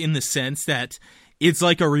the sense that it's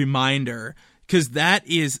like a reminder, because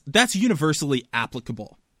that's universally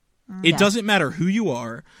applicable. It doesn't matter who you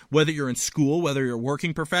are, whether you're in school, whether you're a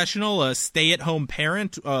working professional, a stay-at-home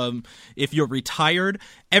parent, if you're retired.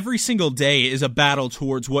 Every single day is a battle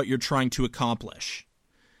towards what you're trying to accomplish.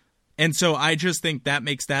 And so I just think that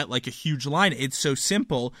makes that like a huge line. It's so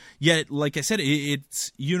simple, yet, like I said,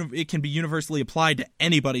 it can be universally applied to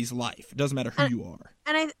anybody's life. It doesn't matter who you are.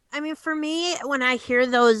 And I mean, for me, when I hear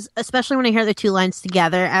those, especially when I hear the two lines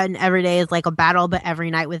together, and every day is like a battle, but every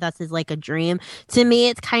night with us is like a dream. To me,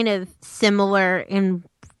 it's kind of similar in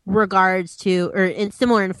regards to, or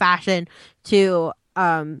similar in fashion to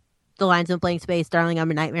the lines in Blank Space, "Darling, I'm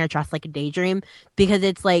a nightmare, just like a daydream," because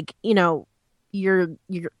it's like,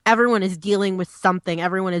 everyone is dealing with something,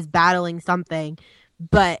 everyone is battling something,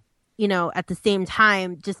 but at the same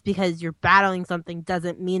time, just because you're battling something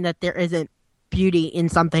doesn't mean that there isn't beauty in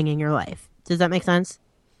something in your life. Does that make sense?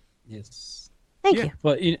 Yes. Thank you.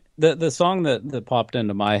 Well, the song that popped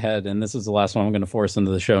into my head, and this is the last one I'm going to force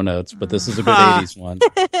into the show notes, but this is a good 80s one,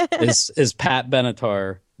 is Pat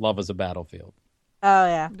Benatar, "Love is a Battlefield." Oh,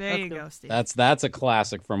 yeah. There you go, Steve. That's a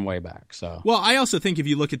classic from way back. So, well, I also think if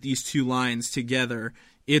you look at these two lines together,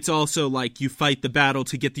 it's also like you fight the battle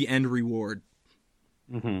to get the end reward.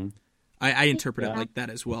 Mm-hmm. I interpret it like that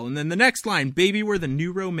as well. And then the next line, "Baby, we're the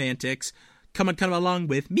new romantics. Come along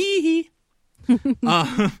with me." This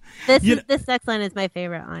next line is my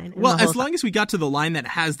favorite line. Well, as long as we got to the line that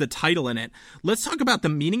has the title in it, let's talk about the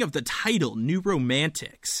meaning of the title, "New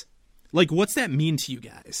Romantics." Like, what's that mean to you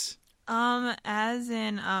guys? As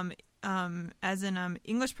an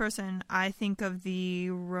English person, I think of the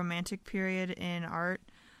romantic period in art.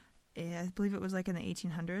 I believe it was like in the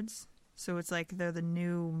 1800s. So it's like they're the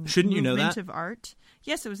new Shouldn't you know movement that? of art.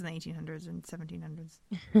 Yes, it was in the 1800s and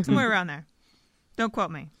 1700s. Somewhere around there. Don't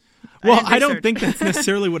quote me. Well, I don't think that's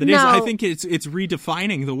necessarily what it is. No. I think it's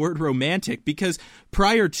redefining the word romantic, because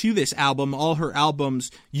prior to this album, all her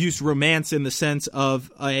albums used romance in the sense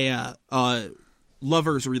of a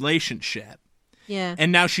lover's relationship. Yeah.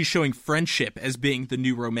 And now she's showing friendship as being the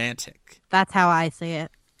new romantic. That's how I see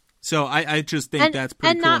it. So I just think that's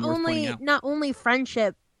pretty cool and worth pointing out. Not only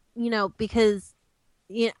friendship, because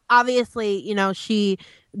obviously, she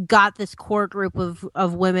got this core group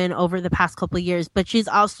of women over the past couple of years, but she's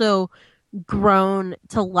also grown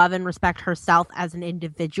to love and respect herself as an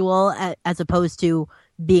individual as opposed to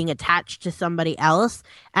being attached to somebody else.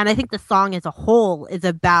 And I think the song as a whole is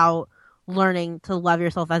about learning to love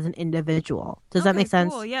yourself as an individual. Does that make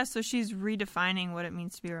sense? Cool. Yeah, so she's redefining what it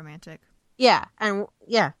means to be romantic. Yeah, and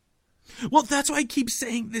yeah. Well, that's why I keep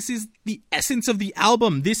saying this is the essence of the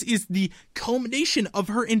album. This is the culmination of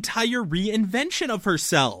her entire reinvention of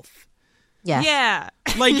herself. Yes. Yeah.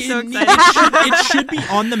 Like, So it should be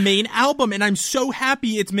on the main album, and I'm so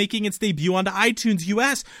happy it's making its debut onto iTunes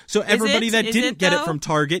US, so everybody that didn't get it from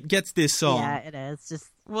Target gets this song. Yeah, it is. Just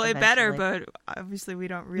well, it better, but obviously we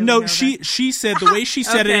don't really No, know she said, the way she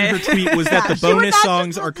said it in her tweet was that the She would bonus not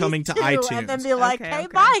songs just are coming to release 2 iTunes. and then be like, Okay, hey,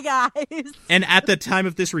 okay. bye, guys. And at the time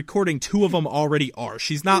of this recording, 2 of them already are.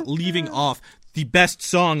 She's not leaving off the best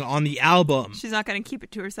song on the album. She's not going to keep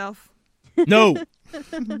it to herself. No.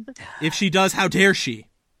 If she does, how dare she?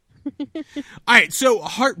 All right, so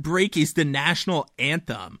Heartbreak is the national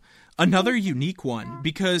anthem. Another unique one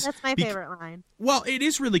because... That's my favorite line. Well, it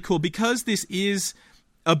is really cool because this is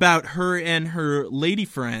about her and her lady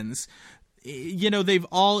friends. You know, they've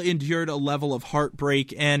all endured a level of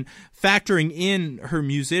heartbreak, and factoring in her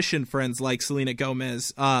musician friends like Selena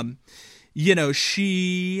Gomez, you know,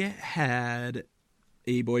 she had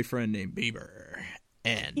a boyfriend named Bieber.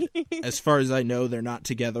 And as far as I know, they're not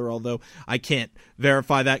together, although I can't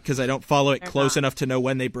verify that because I don't follow it close enough to know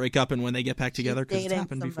when they break up and when they get back together because it's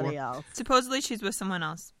happened before. Else. Supposedly she's with someone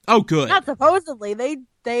else. Oh, good. Not supposedly.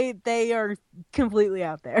 They are completely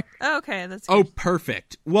out there. Oh, okay, that's good. Oh,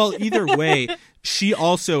 perfect. Well, either way, she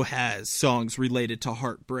also has songs related to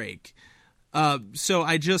heartbreak. So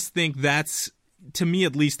I just think that's, to me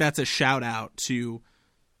at least, that's a shout out to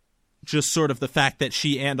just sort of the fact that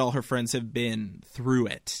she and all her friends have been through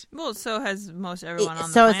it. Well, so has most everyone on the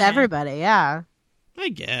So planet. is everybody, yeah. I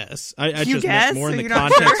guess. I You just guess? meant more in So the you're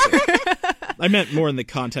not context. I meant more in the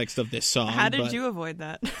context of this song. How did but... you avoid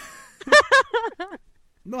that?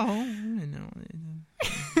 Oh, I know.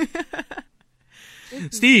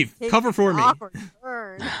 Steve, cover for me. Awkward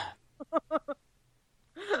turn.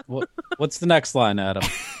 What's the next line, Adam?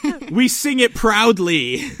 We sing it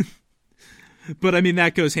proudly. But I mean,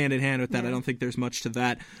 that goes hand in hand with that. Yeah. I don't think there's much to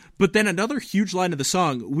that. But then another huge line of the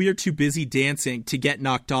song, we are too busy dancing to get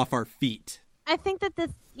knocked off our feet. I think that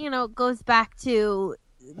this, goes back to,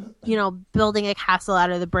 building a castle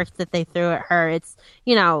out of the bricks that they threw at her. It's,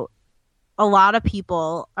 a lot of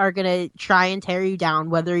people are going to try and tear you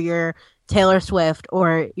down, whether you're Taylor Swift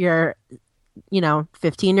or you're,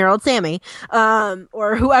 15-year-old Sammy,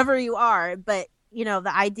 or whoever you are. But,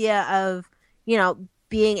 the idea of,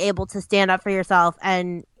 being able to stand up for yourself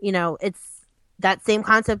and, it's that same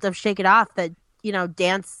concept of shake it off that,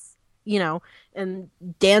 dance, and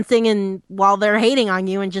dancing and while they're hating on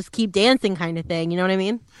you and just keep dancing kind of thing. You know what I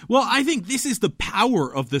mean? Well, I think this is the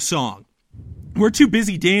power of the song. We're too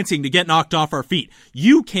busy dancing to get knocked off our feet.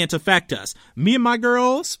 You can't affect us. Me and my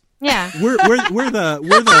girls. Yeah. We're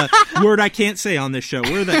the word I can't say on this show.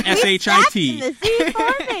 We're the SHIT.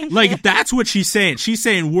 Like, that's what she's saying. She's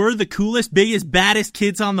saying we're the coolest, biggest, baddest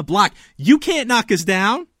kids on the block. You can't knock us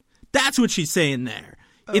down. That's what she's saying there.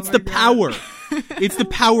 It's the power. It's the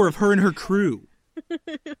power of her and her crew. You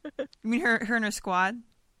mean her and her squad?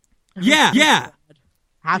 Yeah.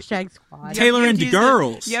 Hashtag squad. Taylor and the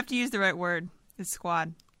girls. You have to use the right word. It's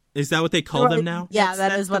squad. Is that what they call them now? Yeah,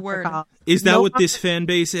 that's is what the word. they're called. Is that what this fan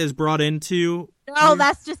base has brought into? No,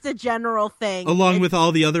 that's just a general thing. Along with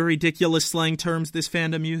all the other ridiculous slang terms this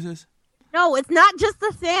fandom uses? No, it's not just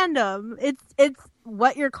the fandom. It's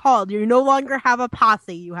what you're called. You no longer have a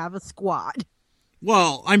posse. You have a squad.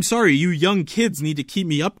 Well, I'm sorry. You young kids need to keep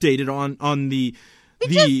me updated on the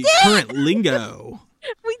current lingo.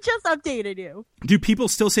 We just updated you. Do people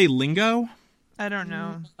still say lingo? I don't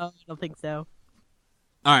know. I don't think so.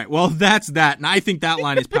 All right, well, that's that, and I think that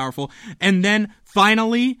line is powerful. And then,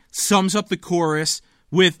 finally, sums up the chorus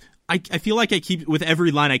with, I feel like with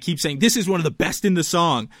every line I keep saying, this is one of the best in the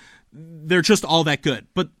song. They're just all that good.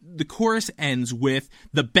 But the chorus ends with,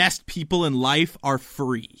 the best people in life are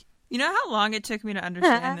free. You know how long it took me to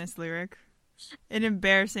understand this lyric? An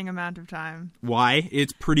embarrassing amount of time. Why?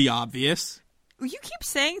 It's pretty obvious. You keep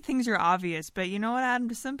saying things are obvious, but you know what, Adam?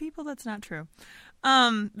 To some people, that's not true.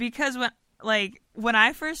 Because when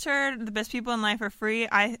I first heard the best people in life are free,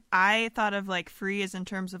 I thought of free as in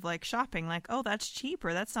terms of shopping, oh, that's cheap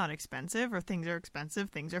or that's not expensive or things are expensive,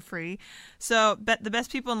 things are free. So, but the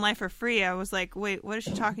best people in life are free. I was like, wait, what is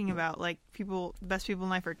she talking about? The best people in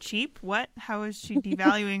life are cheap? What? How is she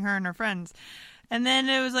devaluing her and her friends? And then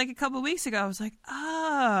it was like a couple weeks ago, I was like, oh,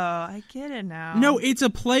 I get it now. No, it's a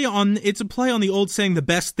play on the old saying, the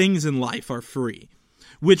best things in life are free.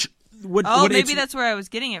 Which maybe that's where I was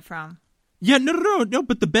getting it from. Yeah, no,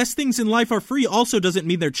 but the best things in life are free also doesn't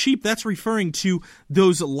mean they're cheap. That's referring to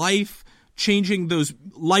those life-changing, those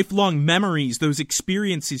lifelong memories, those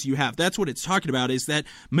experiences you have. That's what it's talking about, is that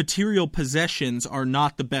material possessions are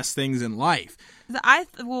not the best things in life.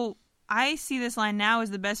 I see this line now as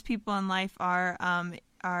the best people in life are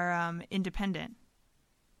independent.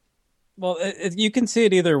 Well, you can see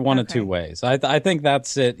it either one of two ways. I think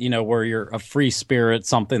that's it, where you're a free spirit,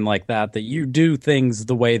 something like that you do things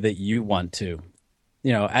the way that you want to.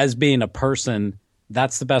 As being a person,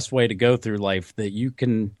 that's the best way to go through life, that you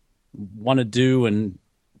can want to do and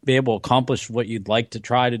be able to accomplish what you'd like to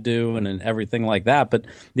try to do and everything like that. But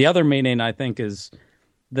the other meaning, I think, is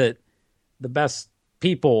that the best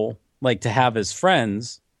people like to have as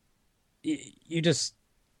friends, you just...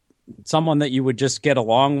 someone that you would just get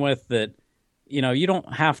along with, that you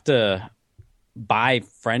don't have to buy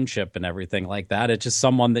friendship and everything like that. It's just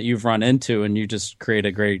someone that you've run into and you just create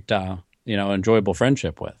a great enjoyable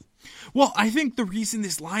friendship with. Well, I think the reason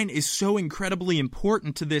this line is so incredibly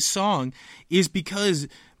important to this song is because,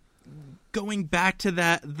 going back to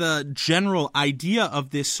the general idea of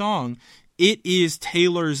this song, it is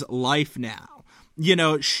Taylor's life now.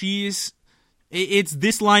 This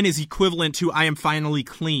line is equivalent to "I am finally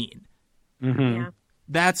clean." Mm-hmm.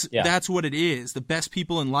 Yeah. That's what it is. The best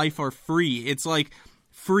people in life are free. It's like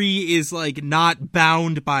free is like not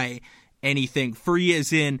bound by anything. Free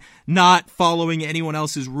is in not following anyone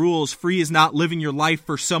else's rules. Free is not living your life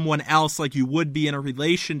for someone else like you would be in a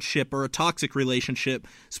relationship, or a toxic relationship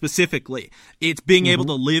specifically. It's being able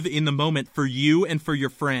to live in the moment for you and for your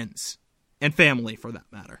friends and family, for that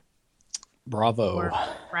matter. Bravo. Or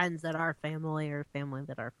friends that are family, or family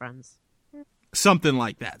that are friends. Something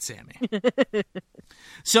like that, Sammy.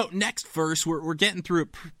 So next verse, we're getting through it.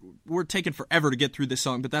 We're taking forever to get through this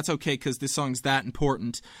song, but that's okay because this song's that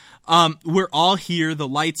important. We're all here. The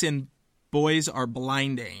lights and boys are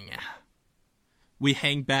blinding. We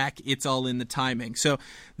hang back. It's all in the timing. So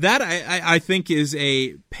that I think is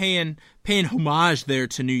a paying homage there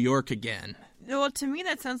to New York again. Well, to me,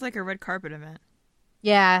 that sounds like a red carpet event.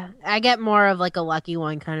 Yeah, I get more of like a Lucky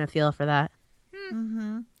One kind of feel for that.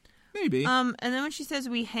 Mm-hmm. Maybe. And then when she says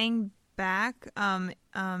we hang back,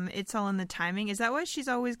 it's all in the timing. Is that why she's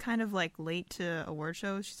always kind of like late to award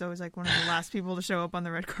shows? She's always like one of the last people to show up on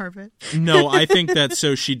the red carpet. No, I think that's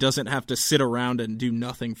so she doesn't have to sit around and do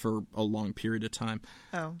nothing for a long period of time.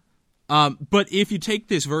 Oh. But if you take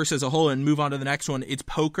this verse as a whole and move on to the next one, it's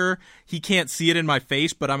poker. He can't see it in my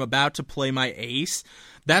face, but I'm about to play my ace.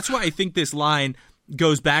 That's why I think this line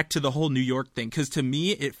goes back to the whole New York thing, because to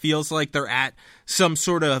me it feels like they're at some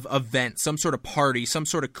sort of event, some sort of party, some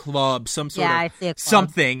sort of club, some sort of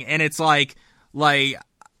something, and it's like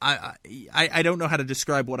I don't know how to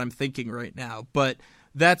describe what I'm thinking right now, but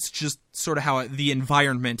that's just sort of how the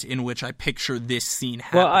environment in which I picture this scene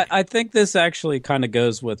happening. Well, I think this actually kind of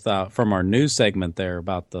goes with from our news segment there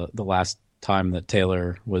about the last time that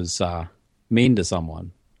Taylor was mean to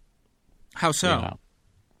someone. How so?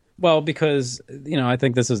 Well, because, I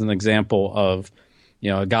think this is an example of,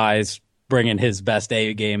 a guy's bringing his best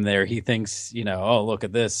A game there. He thinks, oh, look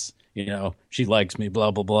at this, she likes me,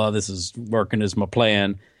 blah, blah, blah. This is working as my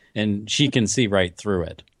plan. And she can see right through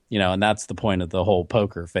it, and that's the point of the whole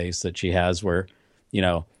poker face that she has, where,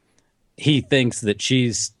 he thinks that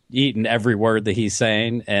she's eating every word that he's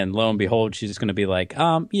saying. And lo and behold, she's just going to be like,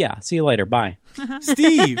 yeah, see you later. Bye.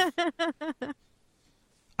 Steve,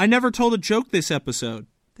 I never told a joke this episode.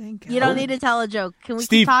 Thank God. You don't need to tell a joke. Can we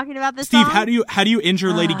Steve, keep talking about this Steve, song? how do you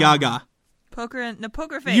injure Lady Gaga? Poker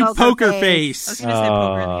face. You poker face. I was going to say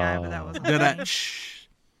poker in the eye, but that wasn't Did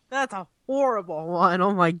That's a horrible one.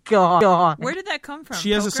 Oh my God. Where did that come from?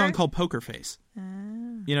 She has poker? a song called Poker Face.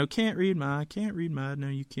 Can't read my, no,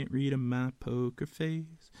 you can't read my poker face.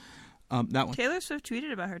 That one. Taylor Swift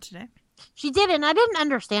tweeted about her today. She did, and I didn't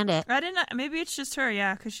understand it. I didn't. Maybe it's just her,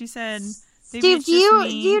 yeah, because she said... Steve, do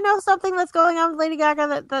you know something that's going on with Lady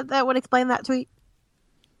Gaga that would explain that tweet?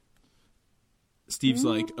 Steve's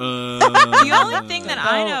like, The only thing that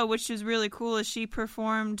I know, which is really cool, is she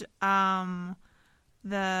performed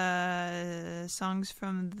the songs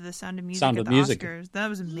from The Sound of Music at the Oscars. That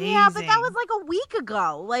was amazing. Yeah, but that was like a week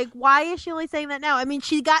ago. Like, why is she only saying that now? I mean,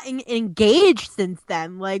 she got engaged since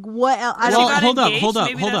then. Like, what else? Hold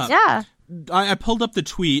up. Yeah. I pulled up the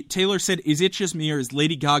tweet. Taylor said, is it just me or is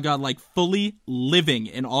Lady Gaga like fully living,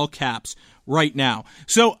 in all caps, right now?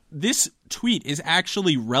 So this tweet is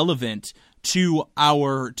actually relevant to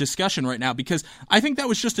our discussion right now, because I think that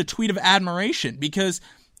was just a tweet of admiration, because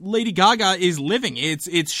Lady Gaga is living.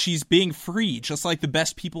 She's being free, just like the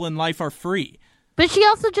best people in life are free. But she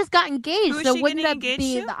also just got engaged, Who is so she wouldn't getting that engaged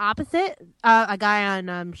be to? the opposite? A guy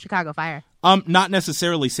on Chicago Fire. Not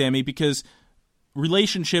necessarily, Sammy, because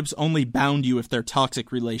relationships only bound you if they're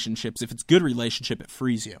toxic relationships. If it's good relationship, it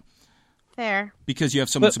frees you. Fair. Because you have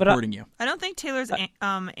someone But supporting you. I don't think Taylor's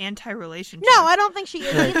anti-relationship. No, I don't think she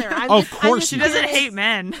is either. Of course She she doesn't curious- hate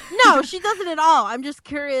men. No, she doesn't at all. I'm just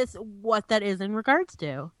curious what that is in regards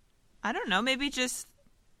to. I don't know. Maybe just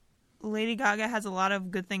Lady Gaga has a lot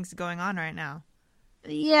of good things going on right now.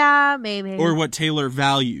 Yeah, maybe. Or what Taylor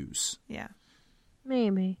values. Yeah.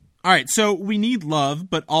 Maybe. All right, so we need love,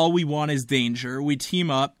 but all we want is danger. We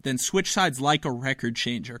team up, then switch sides like a record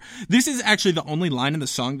changer. This is actually the only line in the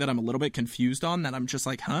song that I'm a little bit confused on, that I'm just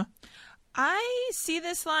like, huh? I see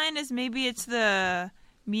this line as maybe it's the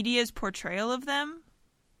media's portrayal of them.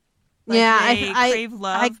 Like Yeah, they crave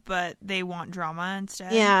love, but they want drama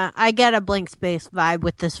instead. Yeah, I get a blank space vibe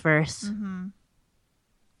with this verse. Mm-hmm.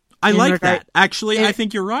 I In like regard- that. Actually, in- I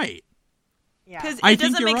think you're right. Because I it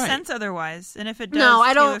think doesn't you're make right. sense otherwise. And if it does, No,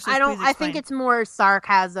 I Taylor don't. Swift, I don't. please I think explain. it's more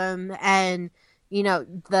sarcasm and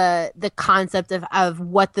the concept of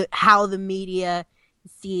how the media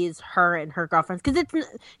sees her and her girlfriends, because it's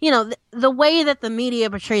the way that the media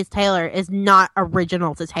portrays Taylor is not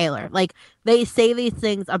original to Taylor. Like, they say these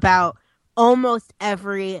things about almost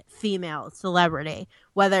every female celebrity,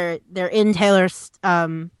 whether they're in Taylor's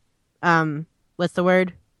what's the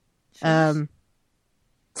word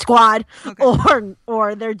squad, Okay.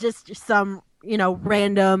 or they're just some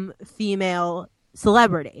random female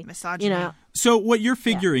celebrity. Misogyny. So what you're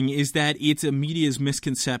figuring is that it's a media's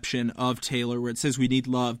misconception of Taylor, where it says we need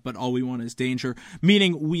love, but all we want is danger,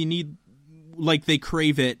 meaning we need, like, they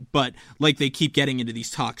crave it, but like they keep getting into these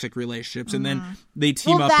toxic relationships, and then they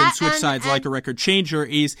team up and switch sides like a record changer.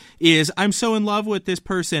 Is I'm so in love with this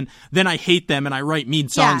person, then I hate them and I write mean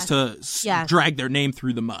songs to drag their name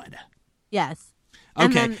through the mud. Yes.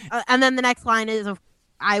 Okay. And then the next line is,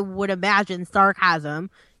 I would imagine, sarcasm.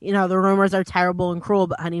 The rumors are terrible and cruel,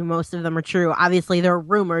 but honey, most of them are true. Obviously, they're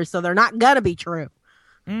rumors, so they're not gonna be true.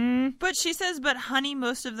 But she says, but honey,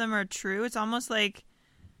 most of them are true. It's almost like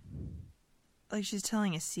she's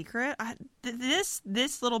telling a secret. This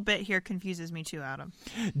little bit here confuses me too, Adam.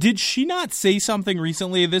 Did she not say something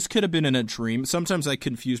recently? This could have been in a dream. Sometimes I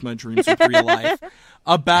confuse my dreams with real life.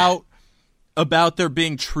 About there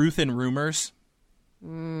being truth in rumors.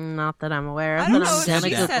 Not that I'm aware of. I don't but know I'm if said she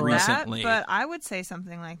gonna that said Google it. recently. that, but I would say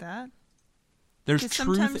something like that. There's 'Cause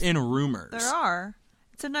truth sometimes in rumors. There are.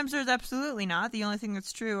 Sometimes there's absolutely not. The only thing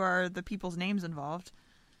that's true are the people's names involved.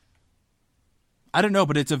 I don't know,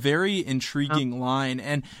 but it's a very intriguing line.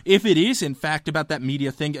 And if it is, in fact, about that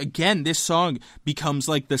media thing, again, this song becomes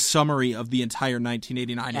like the summary of the entire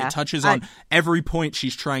 1989. Yeah. It touches on every point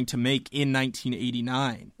she's trying to make in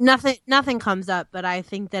 1989. Nothing comes up, but I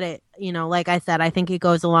think that it, like I said, I think it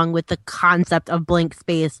goes along with the concept of blank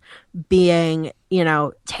space being,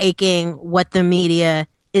 taking what the media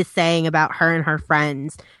is saying about her and her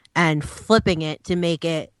friends and flipping it to make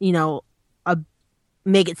it,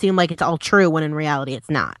 make it seem like it's all true when in reality it's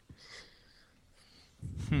not.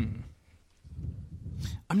 I'm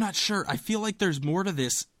not sure. I feel like there's more to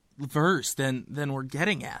this verse than we're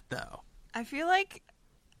getting at, though. I feel like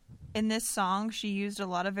in this song she used a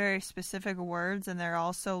lot of very specific words, and they're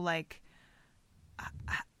also like,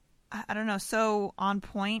 I don't know, so on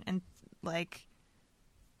point, and like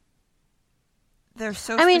they're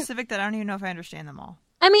so specific that I don't even know if I understand them all.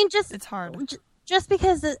 I mean, It's hard. Just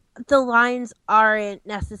because the lines aren't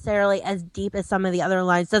necessarily as deep as some of the other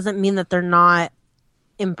lines doesn't mean that they're not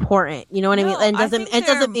important. You know what I mean? And I think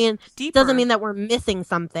doesn't mean deeper. that we're missing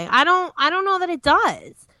something. I don't know that it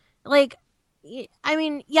does. Like, I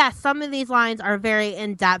mean, yes, some of these lines are very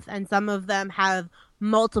in depth, and some of them have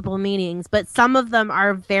multiple meanings, but some of them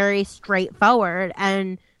are very straightforward,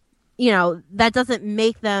 and that doesn't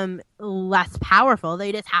make them less powerful.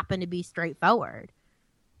 They just happen to be straightforward.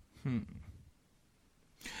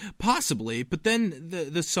 Possibly, but then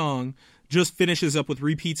the song just finishes up with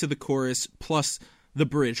repeats of the chorus plus the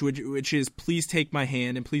bridge, which is please take my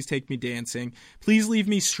hand and please take me dancing. Please leave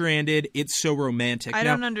me stranded. It's so romantic. I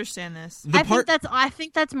Now, don't understand this. I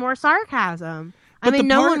think that's more sarcasm. I but mean, the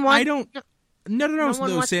no part one wants. I don't. No, one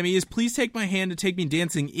wants- Sammy, is please take my hand and take me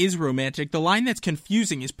dancing is romantic. The line that's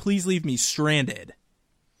confusing is please leave me stranded.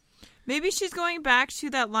 Maybe she's going back to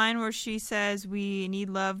that line where she says we need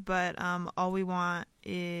love, but all we want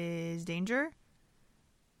is danger.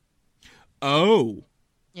 Oh,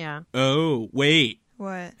 Yeah. wait.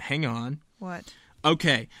 What? Hang on. What?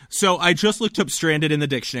 Okay, so I just looked up stranded in the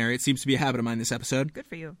dictionary. It seems to be a habit of mine this episode. Good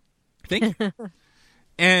for you. Thank you.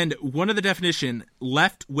 And one of the definition,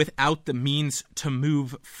 left without the means to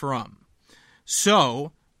move from.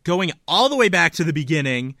 So, going all the way back to the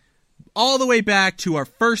beginning, all the way back to our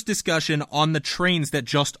first discussion on the trains that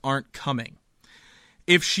just aren't coming.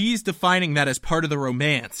 If she's defining that as part of the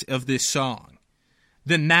romance of this song,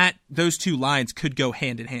 then those two lines could go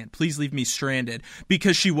hand in hand. Please leave me stranded,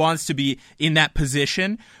 because she wants to be in that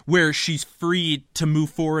position where she's free to move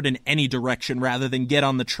forward in any direction rather than get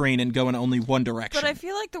on the train and go in only one direction. But I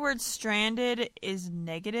feel like the word stranded is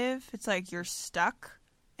negative. It's like you're stuck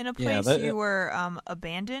in a place you were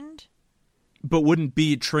abandoned. But wouldn't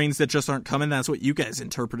be trains that just aren't coming? That's what you guys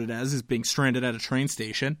interpret it as being stranded at a train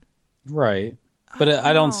station. Right. But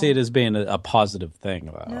I don't see it as being a positive thing.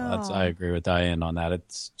 No. I agree with Diane on that.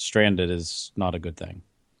 It's stranded is not a good thing.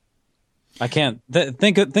 I can't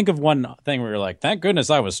think of one thing where you're like, thank goodness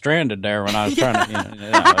I was stranded there when I was trying to.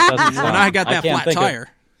 It doesn't sound, when I got that flat tire.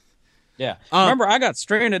 Remember, I got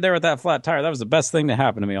stranded there with that flat tire. That was the best thing to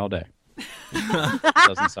happen to me all day.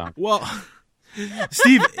 Doesn't sound well.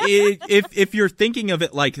 Steve, if you're thinking of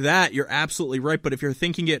it like that, you're absolutely right. But if you're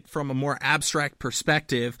thinking it from a more abstract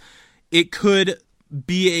perspective, it could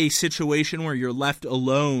be a situation where you're left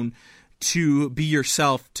alone to be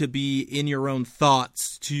yourself, to be in your own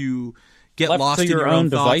thoughts, to get lost in your own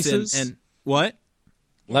thoughts. Devices? And what?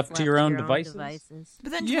 Left to your own devices?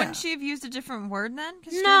 But then wouldn't she have used a different word then?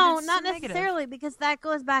 No, not necessarily, because that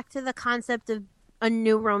goes back to the concept of a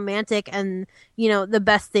new romantic, and the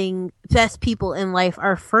best people in life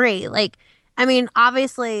are free. Like, I mean,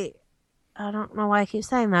 obviously, I don't know why I keep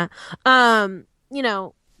saying that.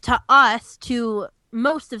 To us, to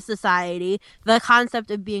most of society, the concept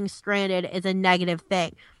of being stranded is a negative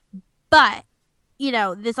thing. But,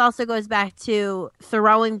 this also goes back to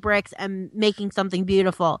throwing bricks and making something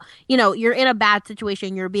beautiful. You're in a bad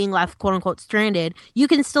situation, you're being left, quote unquote, stranded. You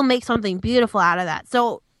can still make something beautiful out of that.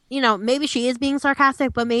 So, maybe she is being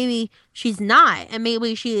sarcastic, but maybe she's not. And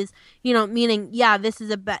maybe she's, meaning, yeah, this is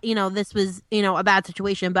this was, a bad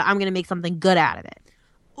situation, but I'm going to make something good out of it.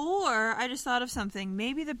 Or I just thought of something.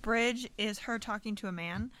 Maybe the bridge is her talking to a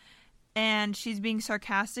man, and she's being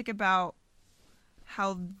sarcastic about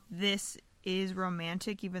how this is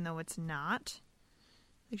romantic, even though it's not.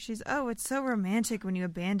 Like it's so romantic when you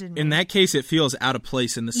abandon me. In that case, it feels out of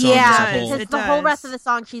place in the song as a whole. Because the whole rest of the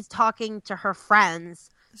song, she's talking to her friends.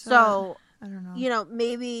 So I don't know.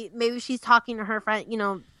 Maybe she's talking to her friend.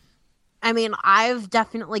 I mean, I've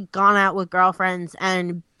definitely gone out with girlfriends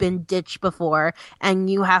and been ditched before,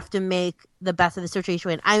 and you have to make the best of the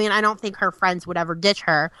situation. I mean, I don't think her friends would ever ditch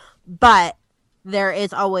her, but there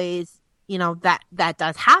is always, that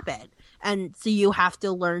does happen. And so you have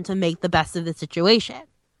to learn to make the best of the situation.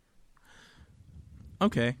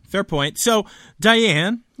 Okay, fair point. So,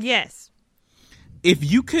 Diane. Yes. If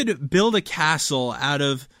you could build a castle out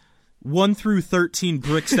of 1 through 13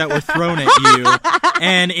 bricks that were thrown at you,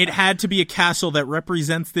 and it had to be a castle that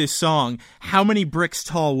represents this song, how many bricks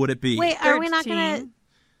tall would it be? Wait, are we not going to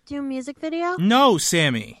do a music video? No,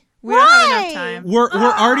 Sammy. We don't have enough time. We're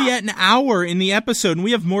already at an hour in the episode, and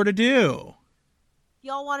we have more to do.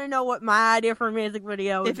 Y'all want to know what my idea for a music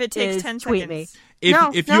video is? If it takes 10 tweet seconds. Me.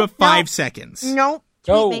 If you have 5 seconds. Nope.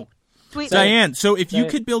 Tweet me. Diane, so if you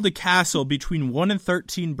could build a castle between 1 and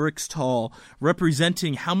 13 bricks tall,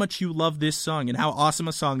 representing how much you love this song and how awesome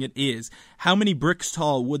a song it is, how many bricks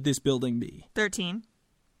tall would this building be? 13.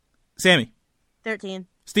 Sammy. 13.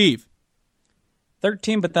 Steve.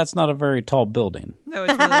 13, but that's not a very tall building. No,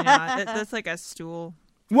 it's really not. That's like a stool.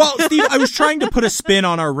 Well, Steve, I was trying to put a spin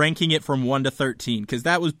on our ranking it from 1 to 13, because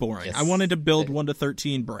that was boring. Yes. I wanted to build 1 to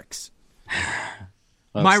 13 bricks.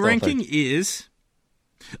 My ranking 13. Is...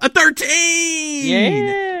 a 13!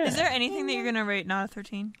 Yeah! Is there anything that you're going to rate not a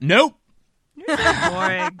 13? Nope. You're so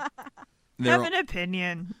boring. Have an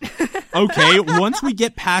opinion. Okay, once we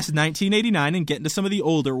get past 1989 and get into some of the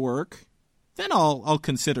older work, then I'll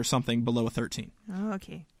consider something below a 13. Oh,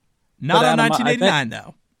 okay. Not on 1989,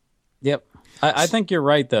 though. Yep. I think you're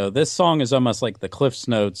right, though. This song is almost like the Cliff's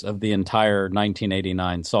Notes of the entire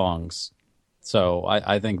 1989 songs. So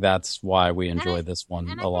I think that's why we enjoy this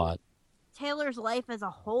one a lot. Taylor's life as a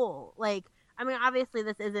whole, obviously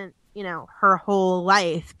this isn't her whole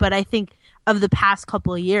life, but I think of the past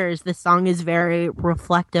couple of years this song is very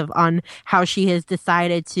reflective on how she has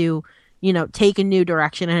decided to take a new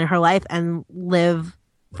direction in her life and live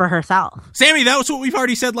for herself. Sammy, that was what we've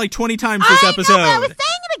already said like 20 times this episode. I was saying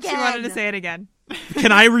it again. She wanted to say it again.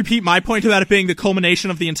 Can I repeat my point about it being the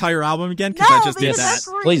culmination of the entire album again? Because I just did that.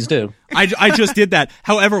 Please do. I just did that.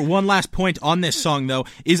 However, one last point on this song, though,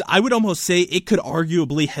 is I would almost say it could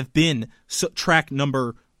arguably have been track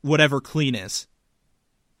number whatever Clean is.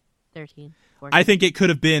 13. 14. I think it could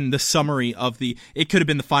have been the summary of it could have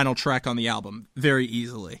been the final track on the album very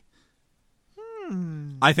easily.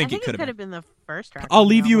 I think it could have been the first track. I'll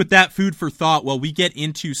leave you with that food for thought while we get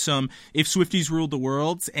into some If Swifties Ruled the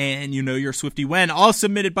Worlds and You Know You're Swiftie When, all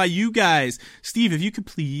submitted by you guys. Steve, if you could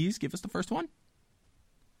please give us the first one.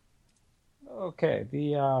 Okay,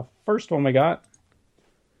 the first one we got.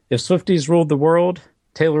 If Swifties ruled the world,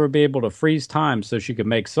 Taylor would be able to freeze time so she could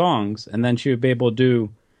make songs, and then she would be able to do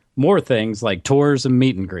more things like tours and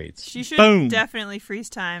meet and greets. She should Boom. definitely freeze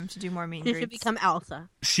time to do more meet and greets. She should become Elsa.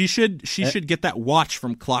 She should get that watch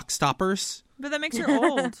from Clock Stoppers. But that makes her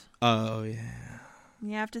old. Oh, yeah.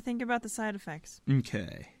 You have to think about the side effects.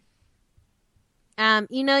 Okay.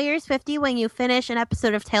 You know you're Swiftie when you finish an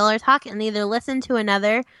episode of Taylor Talk and either listen to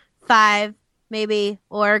another 5, maybe,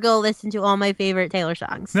 or go listen to all my favorite Taylor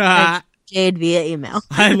songs. Like Jade via email.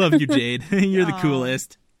 I love you, Jade. You're the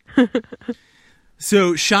coolest.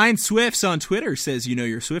 So Shine Swifts on Twitter says, you know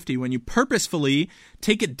you're Swiftie when you purposefully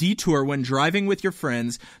take a detour when driving with your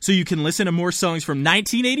friends so you can listen to more songs from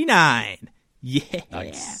 1989. Yeah.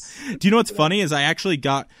 Nice. Do you know what's funny is I actually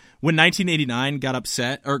when 1989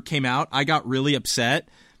 came out, I got really upset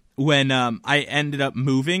when I ended up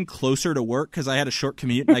moving closer to work because I had a short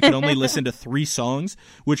commute and I could only listen to 3 songs,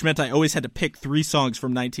 which meant I always had to pick 3 songs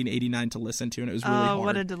from 1989 to listen to, and it was really hard. Oh,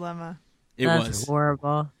 what a dilemma. That's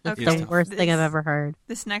horrible. That's the worst thing I've ever heard.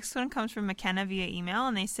 This next one comes from McKenna via email,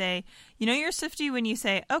 and they say, you know you're Swiftie when you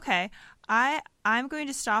say, okay, I'm going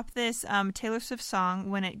to stop this Taylor Swift song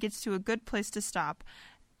when it gets to a good place to stop.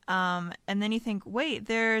 And then you think, wait,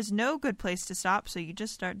 there's no good place to stop, so you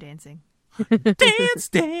just start dancing. Dance,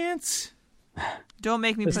 dance. Don't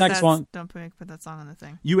make me This put next that. one- Don't make me put that song on the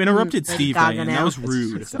thing. You interrupted Lady Steve, Gaga Diane. now. That was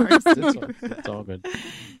rude. It's all good.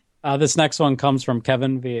 This next one comes from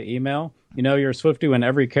Kevin via email. You know you're Swiftie when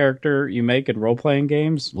every character you make in role-playing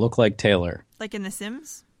games look like Taylor. Like in The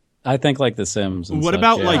Sims? I think like The Sims. And What such,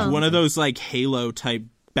 about yeah. like one of those like Halo type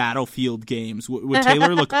Battlefield games? Would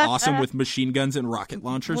Taylor look awesome with machine guns and rocket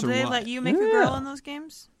launchers, Will or they what? let you make a girl in those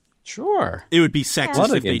games? Sure. It would be sexist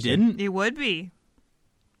Lot of if they games, yeah. didn't. It would be.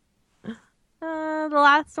 The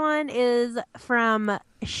last one is from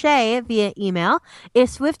Shay via email.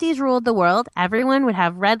 If Swifties ruled the world, everyone would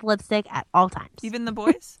have red lipstick at all times. Even the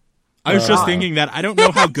boys? I was just thinking that. I don't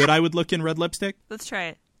know how good I would look in red lipstick. Let's try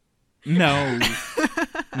it. No.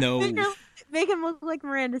 No. Make him look like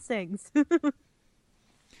Miranda sings.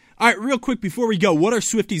 All right, real quick before we go, what are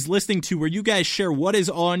Swifties listening to where you guys share what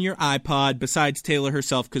is on your iPod besides Taylor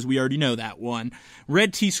herself, because we already know that one.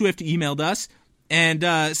 Red T Swift emailed us and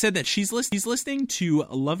said that she's listening to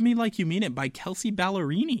Love Me Like You Mean It by Kelsea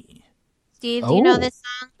Ballerini. Steve, do you know Oh. this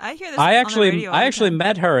song? I hear this I on the radio all the actually time.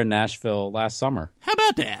 met her in Nashville last summer. How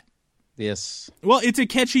about that? Yes. Well, it's a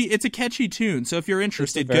catchy tune, so if you're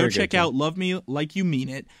interested, very go good check tune. out Love Me Like You Mean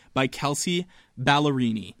It by Kelsea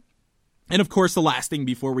Ballerini. And of course, the last thing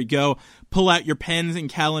before we go, pull out your pens and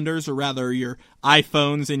calendars, or rather your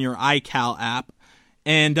iPhones and your iCal app,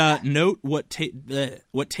 and note what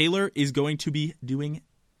Taylor is going to be doing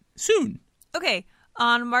soon. Okay,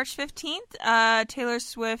 on March 15th, Taylor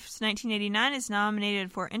Swift's 1989 is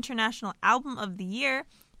nominated for International Album of the Year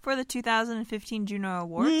for the 2015 Juno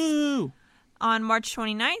Awards. Woo! On March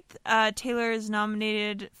 29th, Taylor is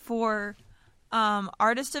nominated for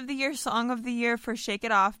Artist of the Year, Song of the Year for Shake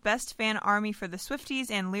It Off, Best Fan Army for the Swifties,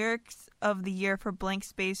 and Lyrics of the Year for Blank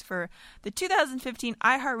Space for the 2015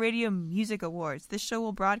 iHeartRadio Music Awards. This show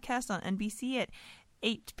will broadcast on NBC at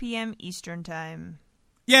 8 p.m. Eastern Time.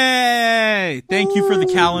 Yay! Thank you for the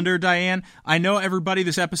calendar, Diane. I know everybody,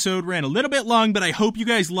 this episode ran a little bit long, but I hope you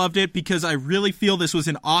guys loved it because I really feel this was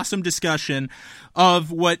an awesome discussion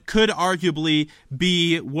of what could arguably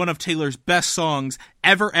be one of Taylor's best songs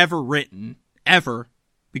ever written. Ever.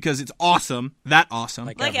 Because it's awesome. That awesome.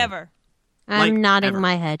 Like ever. I'm Like nodding ever.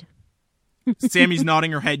 my head. Sammy's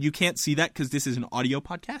nodding her head. You can't see that because this is an audio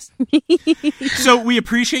podcast. So we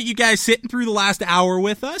appreciate you guys sitting through the last hour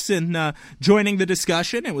with us and joining the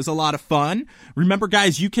discussion. It was a lot of fun. Remember,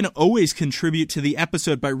 guys, you can always contribute to the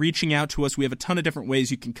episode by reaching out to us. We have a ton of different ways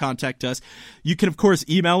you can contact us. You can, of course,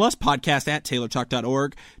 email us,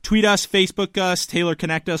 podcast@taylortalk.org. Tweet us, Facebook us, Taylor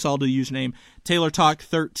Connect us, all to the username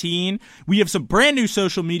TaylorTalk13. We have some brand new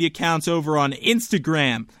social media accounts over on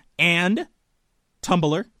Instagram and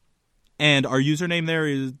Tumblr. And our username there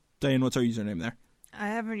is, Diane, what's our username there? I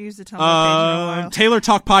haven't used the Tumblr page in a while. Taylor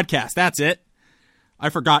Talk Podcast. That's it. I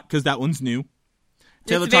forgot because that one's new.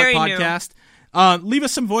 Taylor It's Talk very Podcast. Leave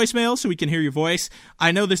us some voicemail so we can hear your voice.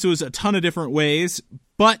 I know this was a ton of different ways,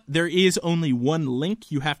 but there is only one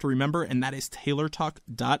link you have to remember, and that is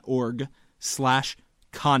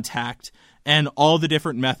taylortalk.org/contact. And all the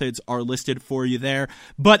different methods are listed for you there.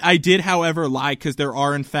 But I did, however, lie, because there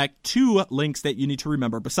are, in fact, 2 links that you need to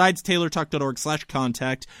remember. Besides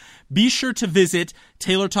taylortalk.org/contact, be sure to visit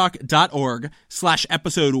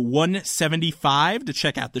taylortalk.org/episode 175 to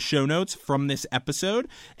check out the show notes from this episode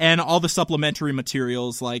and all the supplementary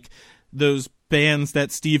materials like those bands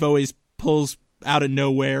that Steve always pulls out of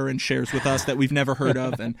nowhere and shares with us that we've never heard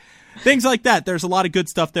of and things like that. There's a lot of good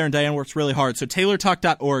stuff there, and Diane works really hard. So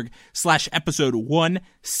taylortalk.org/episode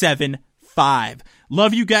 175.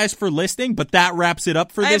 Love you guys for listening, but that wraps it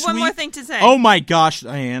up for this week. I have one more thing to say. Oh my gosh,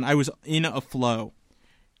 Diane, I was in a flow.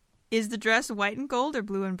 Is the dress white and gold or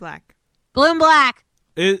blue and black? Blue and black.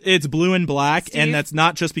 It's blue and black, Steve? and that's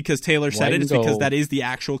not just because Taylor said White it. and It's because gold. that is the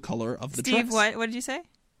actual color of the Steve, dress. what did you say?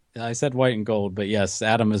 I said white and gold, but yes,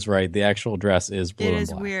 Adam is right. The actual dress is blue It and is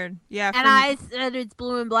black. weird. Yeah. And I said it's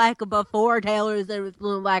blue and black before Taylor said it was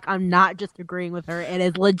blue and black. I'm not just agreeing with her. It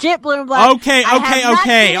is legit blue and black. Okay. I have not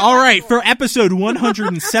seen it All right. before. For episode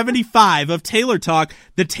 175 of Taylor Talk,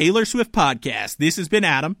 the Taylor Swift podcast, this has been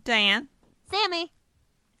Adam Diane. Sammy.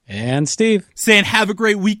 And Steve. saying have a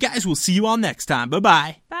great week, guys. We'll see you all next time.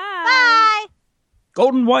 Bye-bye. Bye. Bye.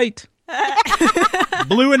 Golden white.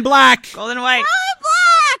 Blue and black. Gold and white. Black.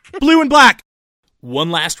 Blue and black.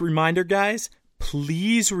 One last reminder, guys.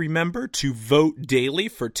 Please remember to vote daily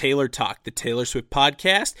for Taylor Talk, the Taylor Swift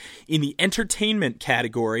podcast, in the entertainment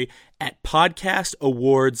category at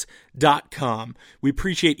podcastawards.com. We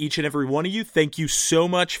appreciate each and every one of you. Thank you so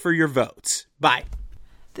much for your votes. Bye.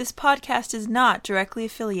 This podcast is not directly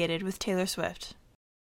affiliated with Taylor Swift.